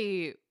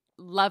really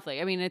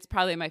lovely. I mean, it's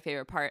probably my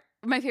favorite part.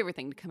 My favorite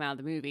thing to come out of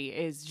the movie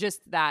is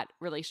just that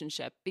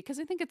relationship, because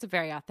I think it's a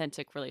very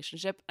authentic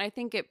relationship. I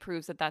think it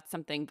proves that that's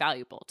something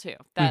valuable too.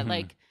 That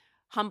like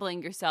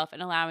humbling yourself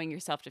and allowing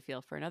yourself to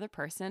feel for another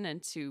person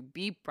and to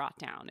be brought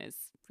down is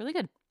really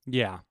good.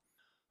 Yeah.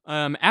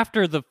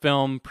 After the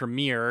film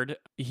premiered,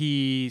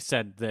 he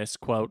said this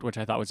quote, which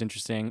I thought was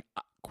interesting.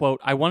 Quote,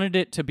 "I wanted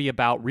it to be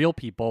about real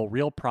people,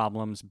 real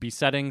problems,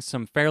 besetting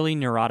some fairly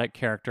neurotic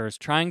characters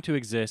trying to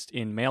exist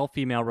in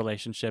male-female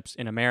relationships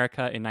in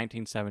America in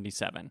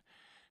 1977.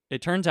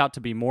 It turns out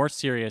to be more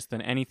serious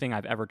than anything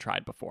I've ever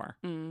tried before."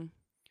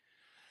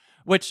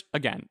 Which,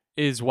 again,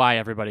 is why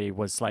everybody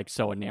was like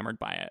so enamored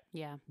by it.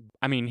 Yeah.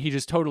 I mean, he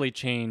just totally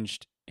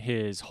changed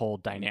his whole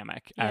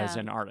dynamic as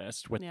Yeah. an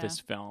artist with Yeah. this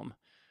film.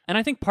 And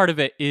I think part of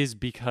it is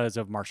because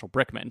of Marshall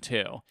Brickman,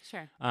 too.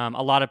 Sure.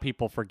 A lot of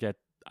people forget,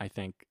 I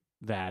think,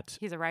 that.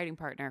 He's a writing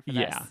partner for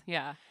Yeah. this.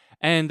 Yeah.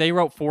 And they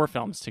wrote 4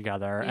 films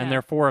together, Yeah. and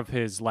they're 4 of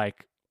his,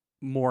 like,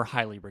 more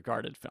highly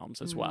regarded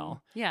films as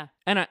well. Yeah.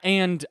 And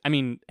I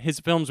mean, his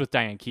films with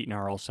Diane Keaton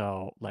are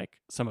also,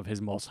 like, some of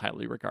his most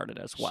highly regarded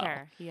as well.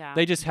 Sure. Yeah.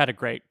 They just had a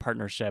great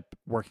partnership,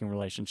 working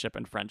relationship,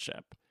 and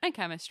friendship. and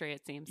chemistry,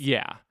 it seems.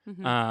 Yeah.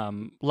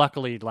 Mhm.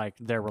 Luckily, like,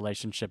 their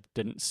relationship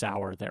didn't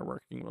sour their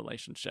working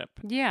relationship,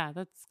 Yeah,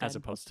 that's good. as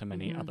opposed to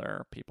many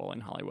other people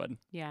in Hollywood.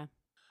 Yeah.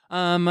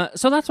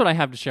 So that's what I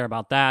have to share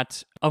about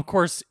that. Of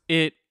course,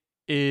 it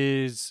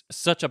is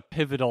such a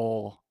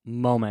pivotal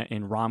moment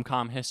in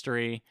rom-com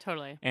history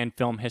Totally. and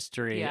film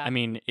history. Yeah. I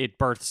mean, it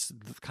births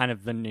kind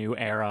of the new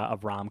era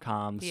of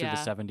rom-coms through Yeah.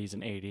 the 70s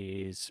and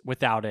 80s.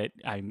 Without it,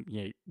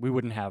 we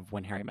wouldn't have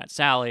When Harry Met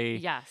Sally.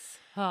 Yes.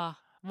 Oh,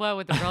 what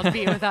would the world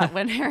be without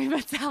When Harry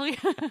Met Sally?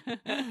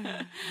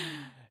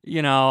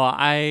 You know,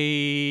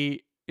 I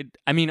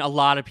mean, a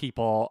lot of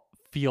people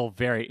feel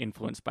very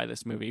influenced by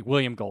this movie.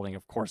 William Golding,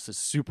 of course, is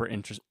super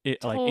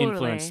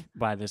influenced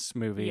by this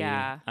movie.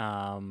 Yeah.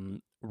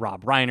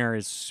 Rob Reiner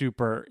is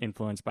super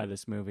influenced by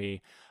this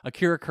movie.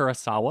 Akira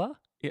Kurosawa,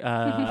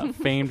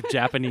 famed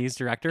Japanese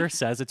director,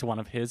 says it's one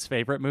of his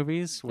favorite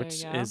movies,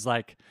 which There you go. is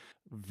like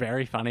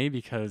very funny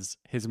because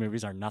his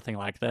movies are nothing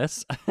like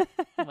this.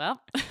 Well,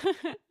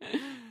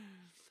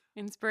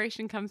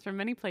 inspiration comes from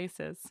many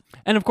places.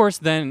 And of course,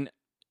 then,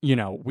 you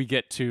know, we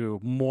get to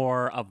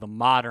more of the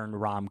modern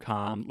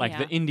rom-com, like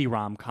the Yeah. indie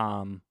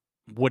rom-com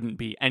wouldn't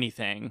be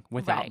anything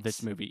without Right.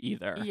 this movie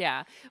either.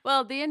 Yeah.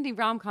 Well, the indie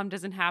rom-com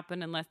doesn't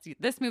happen unless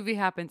this movie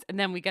happens, and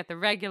then we get the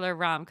regular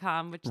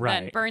rom-com, which then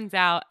Right. burns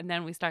out, and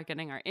then we start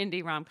getting our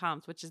indie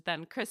rom-coms, which is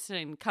then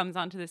Kristen comes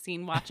onto the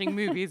scene watching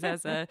movies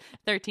as a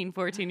 13,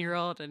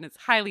 14-year-old, and is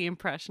highly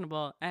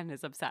impressionable and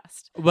is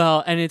obsessed.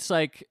 Well, and it's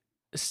like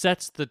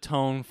sets the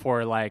tone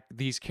for like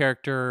these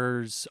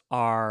characters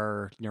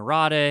are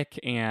neurotic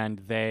and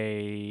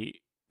they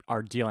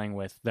are dealing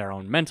with their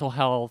own mental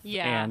health.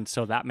 Yeah. And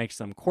so that makes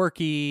them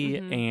quirky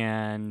Mhm.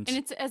 and And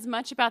it's as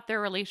much about their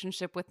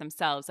relationship with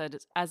themselves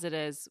as it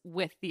is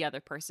with the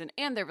other person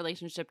and their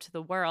relationship to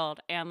the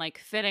world, and like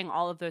fitting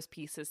all of those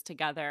pieces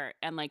together,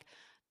 and like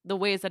the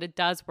ways that it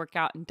does work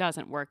out and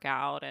doesn't work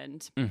out,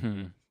 and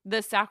Mhm.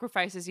 the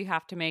sacrifices you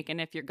have to make,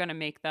 and if you're going to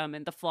make them,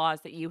 and the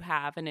flaws that you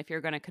have, and if you're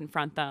going to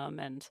confront them,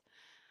 and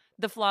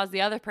the flaws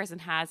the other person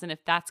has, and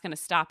if that's going to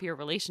stop your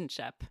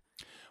relationship.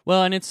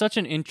 Well, and it's such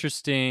an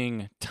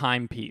interesting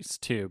timepiece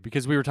too,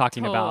 because we were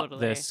talking about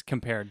Totally. this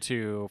compared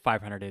to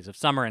 500 Days of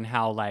Summer and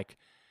how like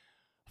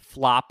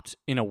flopped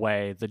in a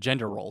way the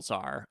gender roles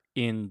are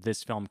in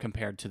this film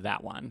compared to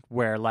that one,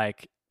 where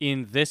like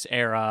in this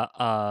era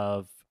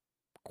of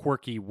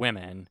quirky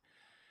women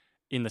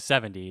in the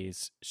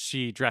 70s,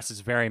 she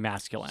dresses very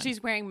masculine.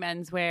 She's wearing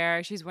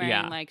menswear. She's wearing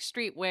Yeah. like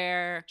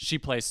streetwear. She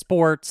plays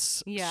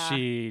sports. Yeah.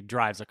 She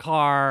drives a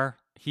car.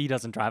 He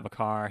doesn't drive a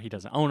car. He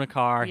doesn't own a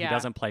car. Yeah. He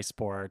doesn't play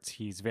sports.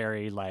 He's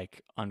very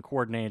like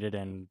uncoordinated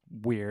and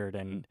weird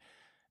and,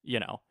 you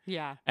know.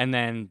 Yeah. And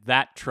then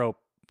that trope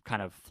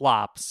kind of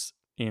flops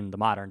in the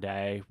modern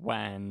day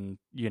when,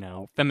 you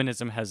know,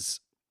 feminism has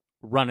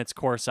run its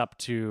course up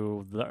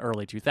to the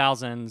early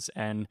 2000s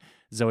and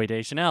Zooey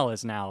Deschanel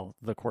is now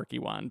the quirky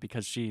one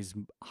because she's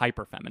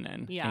hyper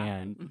feminine Yeah.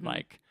 and Mhm.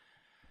 like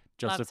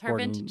Joseph Loves her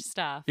Gordon. vintage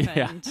stuff,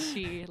 Yeah. and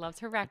she loves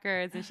her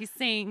records, and she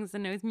sings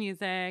and knows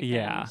music.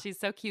 Yeah. And she's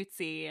so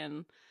cutesy,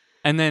 and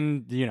And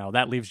then, you know,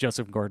 that leaves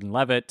Joseph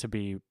Gordon-Levitt to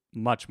be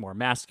much more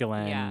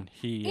masculine. Yeah.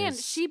 He and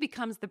is she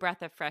becomes the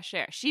breath of fresh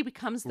air. She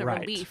becomes the Right.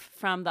 relief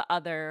from the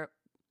other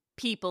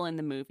people in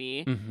the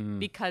movie Mhm.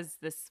 because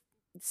this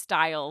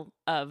style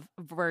of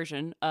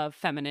version of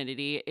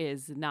femininity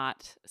is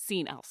not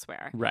seen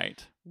elsewhere.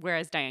 right.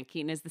 Whereas Diane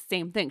Keaton is the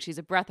same thing. She's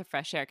a breath of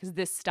fresh air because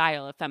this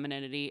style of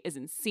femininity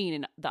isn't seen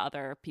in the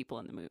other people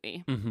in the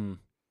movie. Mm-hmm.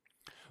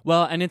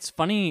 Well, and it's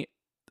funny.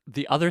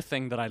 The other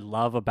thing that I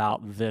love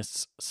about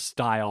this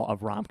style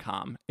of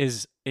rom-com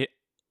is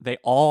they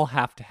all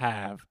have to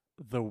have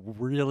the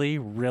really,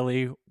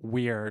 really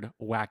weird,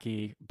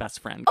 wacky best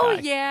friend guy. Oh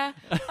yeah.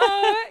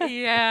 Oh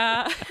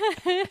yeah.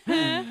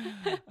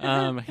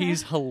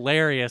 He's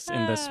hilarious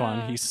in this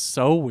one. He's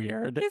so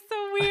weird. He's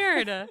so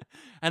weird.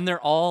 And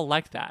they're all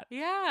like that.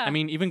 Yeah. I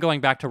mean, even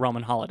going back to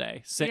Roman Holiday,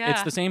 it's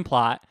Yeah. the same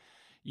plot.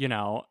 You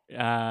know,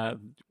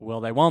 will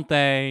they, won't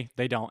they?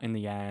 They don't in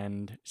the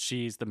end.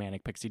 She's the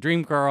manic pixie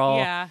dream girl.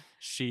 yeah.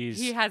 She's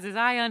He has his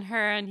eye on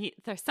her, and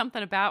there's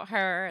something about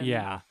her. And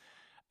yeah.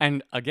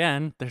 And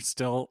again, there's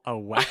still a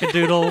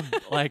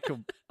wackadoodle like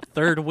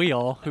third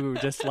wheel who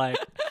just like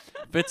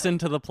fits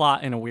into the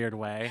plot in a weird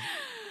way.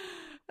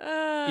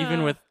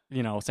 Even with,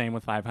 you know, same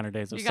with 500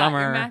 Days of you got your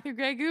Summer, Matthew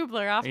Gray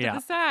Goobler off Yeah. to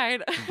the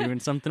side. doing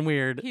something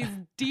weird. He's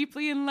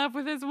deeply in love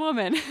with his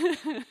woman.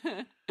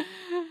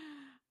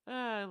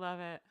 I love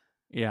it.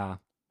 Yeah.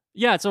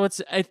 Yeah, so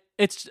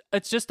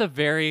it's just a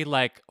very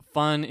like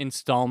fun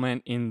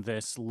installment in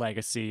this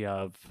legacy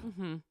of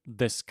Mm-hmm.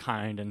 this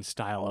kind and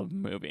style of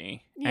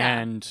movie. Yeah.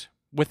 And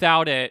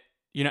without it,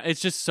 you know,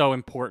 it's just so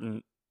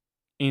important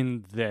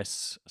in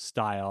this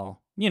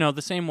style. You know,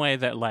 the same way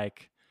that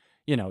like,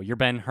 you know, your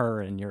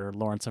Ben-Hur and your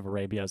Lawrence of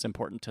Arabia is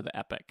important to the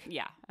epic.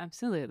 Yeah,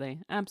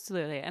 absolutely.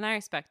 Absolutely. And I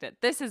respect it.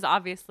 This is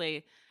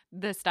obviously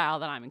the style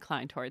that I'm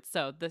inclined towards.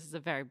 So this is a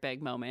very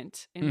big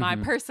moment in my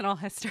Mhm. personal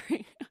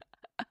history.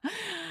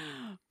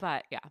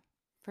 But yeah,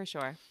 for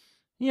sure.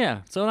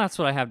 Yeah, so that's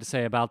what I have to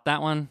say about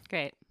that one.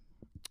 Great.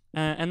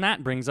 And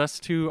that brings us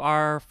to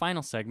our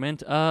final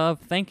segment of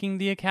thanking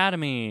the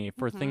Academy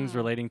for things Mhm.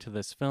 relating to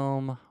this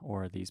film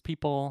or these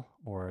people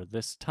or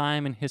this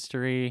time in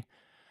history.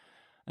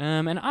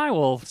 And I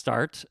will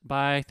start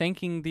by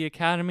thanking the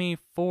Academy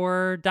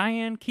for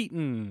Diane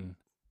Keaton.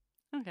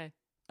 Okay.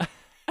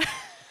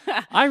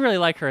 I really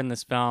like her in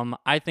this film.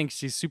 I think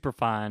she's super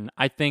fun.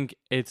 I think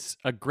it's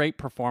a great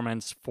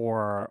performance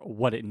for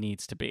what it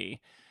needs to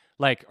be.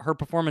 Like, her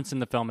performance in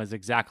the film is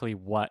exactly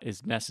what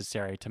is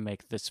necessary to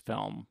make this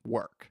film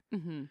work.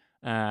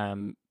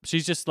 Mm-hmm.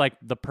 She's just like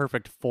the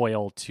perfect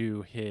foil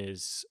to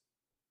his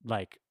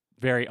like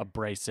very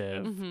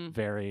abrasive, Mhm.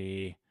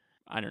 very,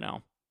 I don't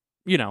know,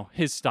 you know,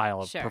 his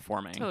style of Sure.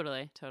 performing.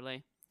 Totally.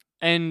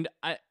 And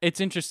it's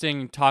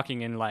interesting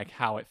talking in like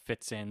how it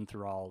fits in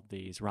through all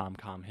these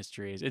rom-com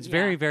histories. It's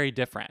very, Yeah. very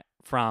different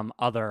from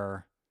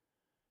other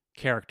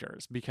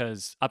characters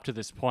because up to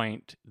this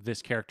point,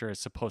 this character is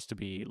supposed to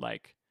be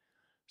like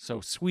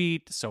so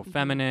sweet, so Mhm.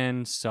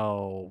 feminine,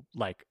 so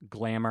like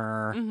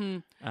glamour. Mm-hmm.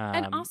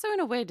 And also in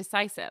a way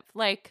decisive.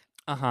 Like,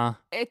 uh-huh.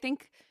 I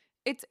think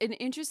it's an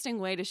interesting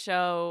way to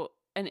show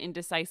an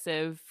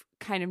indecisive,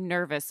 kind of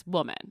nervous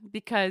woman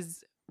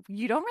because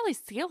you don't really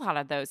see a lot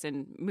of those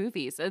in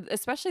movies,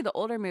 especially the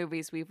older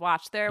movies we've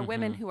watched. There are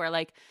women Mhm. who are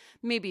like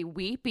maybe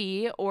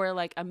weepy or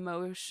like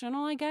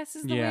emotional, I guess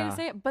is the way Yeah. to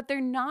say it, but they're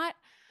not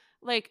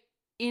like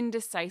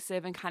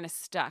indecisive and kind of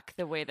stuck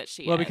the way that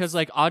she Well, is. because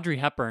like Audrey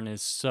Hepburn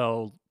is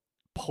so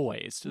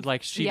poised.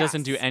 Like she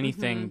doesn't do Yes.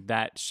 anything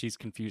that she's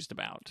confused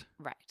about.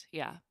 Right.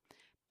 Yeah.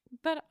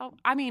 But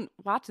I mean,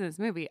 watching this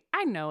movie,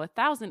 I know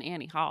 1,000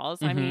 Annie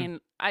Halls. I Mhm. mean,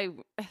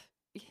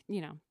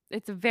 you know,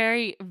 it's a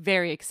very,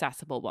 very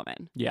accessible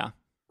woman. Yeah.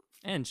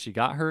 And she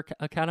got her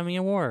Academy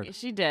Award.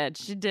 She did.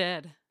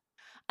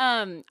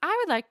 I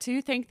would like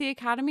to thank the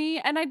Academy,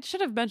 and I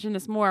should have mentioned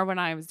this more when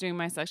I was doing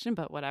my section,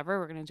 but whatever.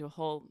 We're going to do a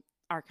whole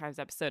archives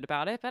episode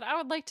about it. But I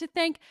would like to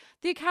thank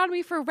the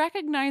Academy for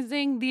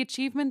recognizing the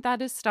achievement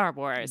that is Star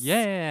Wars.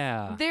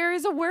 Yeah. There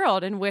is a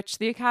world in which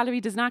the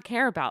Academy does not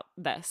care about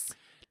this.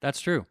 That's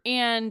true.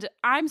 And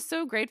I'm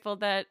so grateful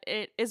that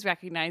it is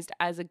recognized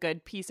as a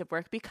good piece of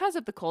work because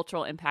of the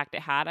cultural impact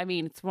it had. I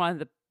mean, it's one of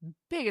the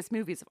biggest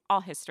movies of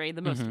all history,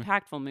 the most Mhm.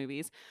 impactful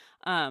movies.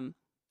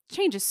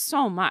 Changes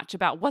so much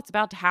about what's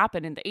about to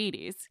happen in the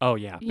 80s. Oh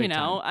yeah. You big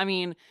know, time. I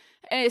mean,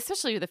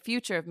 especially the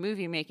future of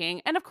movie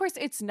making. And of course,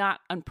 it's not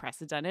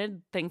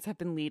unprecedented. Things have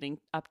been leading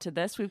up to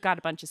this. We've got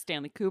a bunch of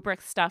Stanley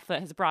Kubrick stuff that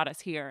has brought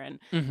us here. And,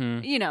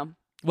 Mhm. you know,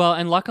 Well,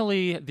 and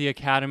luckily the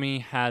Academy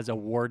has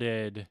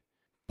awarded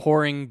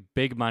pouring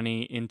big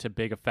money into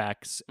big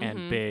effects and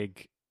Mhm.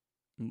 big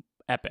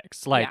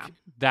epics. Like Yeah.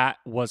 that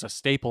was a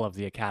staple of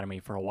the Academy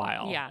for a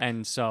while. Yeah.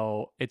 And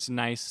so it's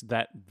nice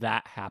that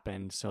that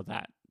happened so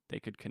that they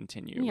could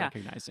continue Yeah.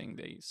 recognizing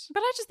these. but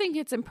I just think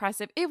it's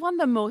impressive. It won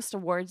the most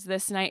awards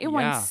this night. It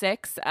won Yeah.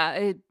 6,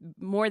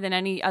 more than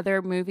any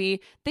other movie.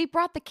 They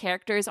brought the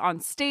characters on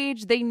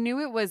stage. They knew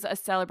it was a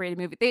celebrated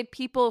movie. They had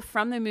people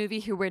from the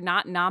movie who were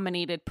not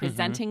nominated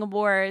presenting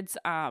awards.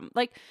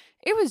 Like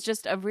it was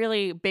just a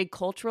really big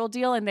cultural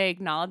deal, and they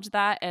acknowledged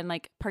that and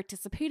like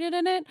participated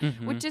in it,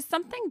 Mhm. which is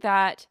something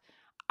that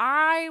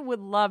I would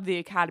love the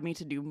Academy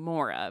to do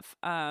more of.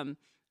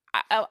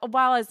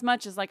 While as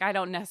much as like I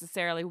don't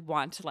necessarily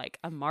want like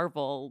a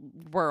Marvel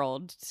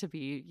world to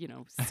be, you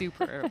know,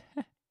 super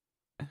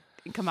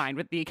combined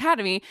with the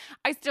Academy,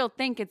 I still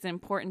think it's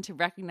important to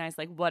recognize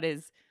like what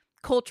is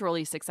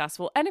culturally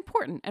successful and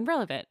important and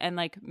relevant and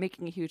like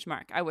making a huge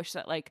mark. I wish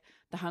that like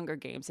the Hunger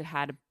Games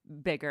had a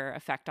bigger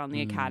effect on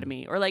the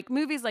Academy, or like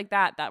movies like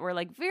that were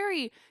like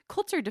very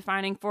culture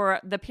defining for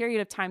the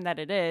period of time that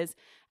it is.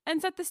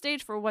 and set the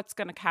stage for what's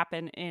going to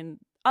happen in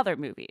other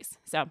movies.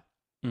 So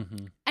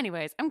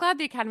anyways, I'm glad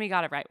the Academy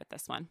got it right with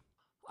this one.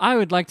 I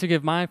would like to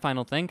give my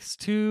final thanks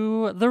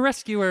to The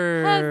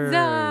Rescuers.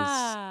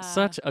 Huzzah!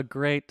 Such a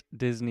great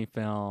Disney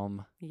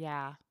film.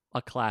 Yeah.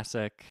 A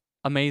classic.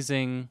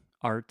 Amazing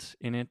art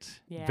in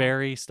it. Yeah.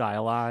 Very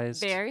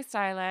stylized. Very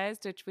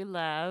stylized, which we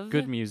love.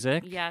 Good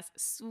music. Yes.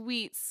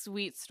 Sweet,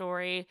 sweet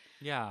story.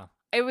 Yeah.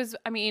 It was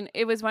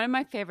one of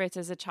my favorites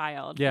as a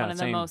child. Yeah, one of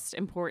the same. most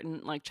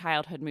important like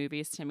childhood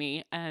movies to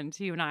me. And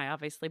you and I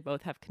obviously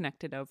both have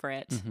connected over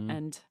it.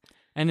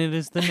 And it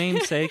is the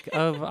namesake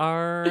of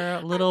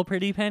our little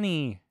pretty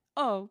Penny.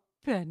 Oh,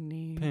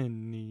 Penny.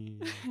 Penny.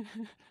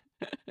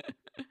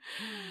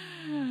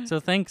 So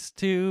thanks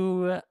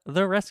to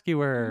The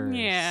Rescuers.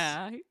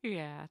 Yeah,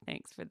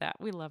 thanks for that.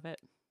 We love it.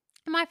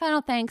 My final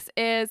thanks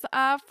is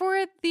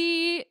for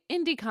the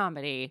indie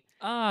comedy.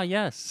 Ah,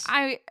 yes.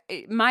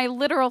 My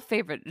literal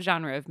favorite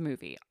genre of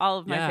movie. All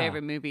of my Yeah.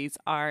 favorite movies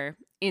are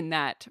in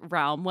that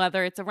realm,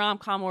 whether it's a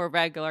rom-com or a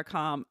regular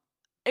com.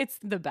 It's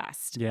the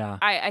best. Yeah.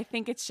 I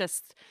think it's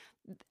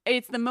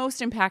the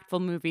most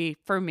impactful movie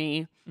for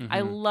me.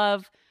 I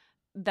love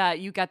that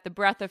you get the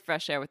breath of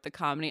fresh air with the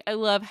comedy. I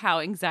love how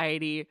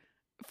anxiety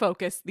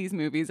focused these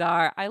movies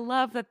are. I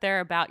love that they're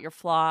about your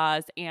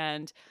flaws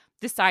and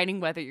deciding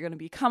whether you're going to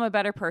become a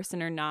better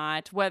person or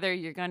not, whether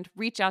you're going to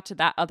reach out to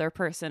that other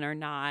person or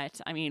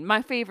not. I mean,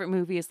 my favorite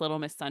movie is Little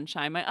Miss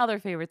Sunshine. My other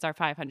favorites are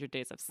 500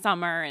 Days of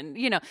Summer. And,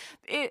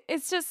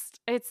 it's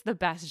the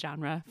best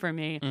genre for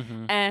me.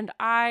 And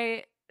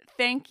I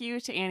thank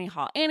you to Annie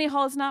Hall. Annie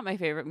Hall is not my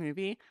favorite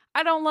movie.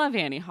 I don't love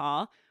Annie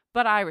Hall,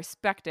 but I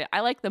respect it.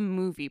 I like the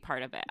movie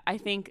part of it. I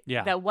think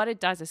that what it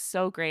does is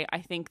so great. I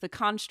think the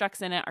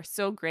constructs in it are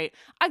so great.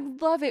 I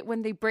love it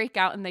when they break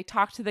out and they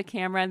talk to the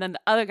camera and then the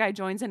other guy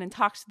joins in and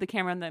talks to the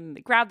camera and then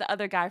they grab the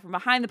other guy from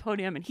behind the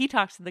podium and he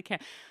talks to the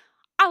camera.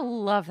 I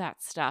love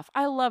that stuff.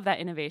 I love that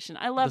innovation.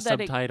 I love that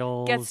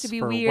subtitles it gets to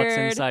be for weird. What's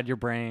inside your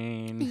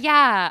brain.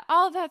 Yeah,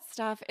 all that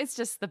stuff. It's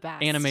just the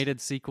best.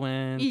 Animated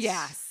sequence.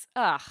 Yes.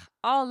 Ugh,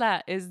 all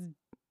that is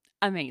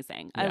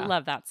amazing. I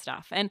love that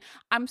stuff. And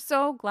I'm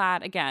so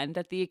glad, again,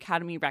 that the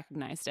Academy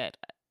recognized it.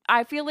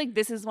 I feel like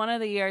this is one of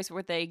the years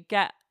where they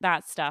get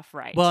that stuff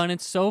right. Well, and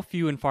it's so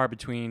few and far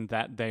between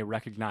that they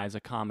recognize a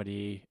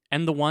comedy.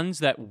 And the ones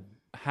that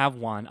have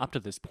won up to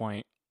this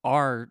point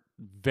are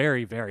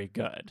very, very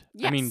good.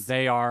 Yes. I mean,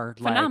 they are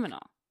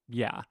phenomenal.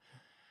 Yeah.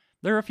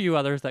 There are a few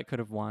others that could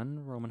have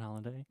won, Roman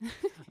Holiday.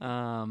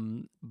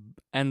 And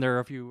there are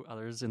a few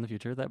others in the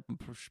future that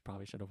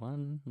probably should have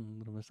won,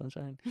 Little Miss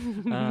Sunshine.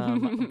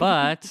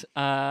 But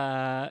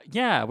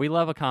we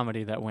love a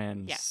comedy that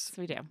wins. Yes,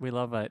 we do. We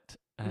love it.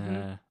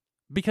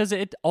 Because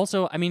it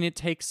also, I mean, it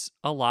takes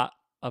a lot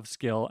of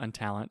skill and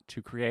talent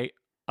to create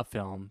a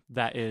film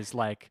that is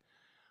like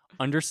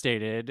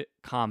understated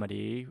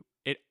comedy.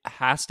 It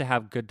has to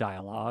have good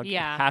dialogue.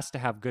 Yeah. It has to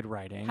have good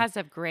writing. It has to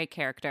have great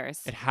characters.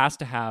 It has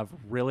to have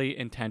really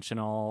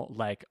intentional,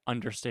 like,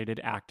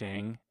 understated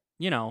acting.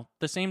 The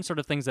same sort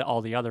of things that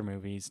all the other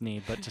movies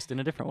need, but just in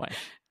a different way.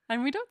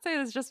 And we don't say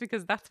this just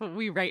because that's what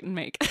we write and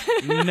make.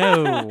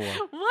 No.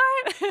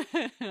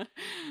 What?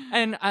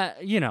 And,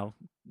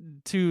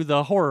 to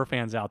the horror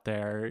fans out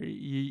there,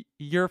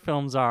 your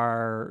films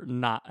are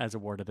not as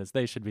awarded as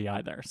they should be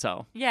either.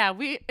 So yeah,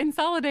 we in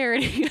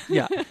solidarity.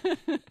 Yeah.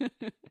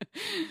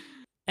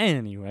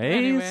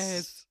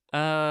 Anyways,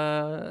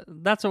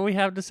 that's what we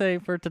have to say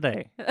for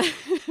today.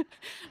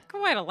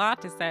 Quite a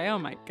lot to say. Oh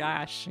my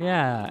gosh.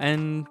 Yeah,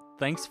 and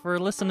thanks for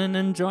listening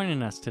and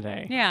joining us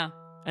today. Yeah.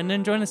 And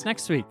then join us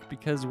next week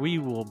because we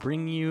will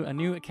bring you a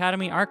new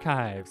Academy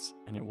Archives,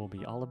 and it will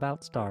be all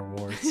about Star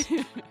Wars.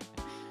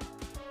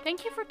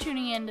 Thank you for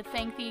tuning in to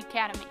Thank the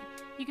Academy.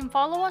 You can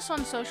follow us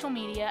on social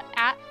media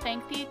at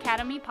Thank the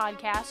Academy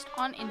Podcast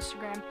on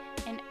Instagram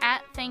and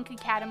at Thank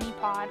Academy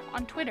Pod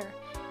on Twitter.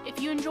 If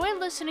you enjoy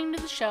listening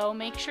to the show,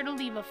 make sure to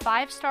leave a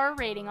 5-star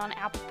rating on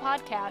Apple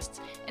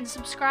Podcasts and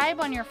subscribe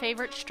on your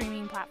favorite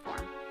streaming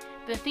platform.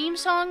 The theme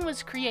song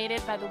was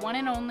created by the one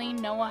and only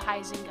Noah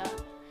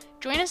Huizinga.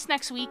 Join us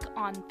next week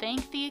on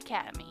Thank the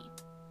Academy.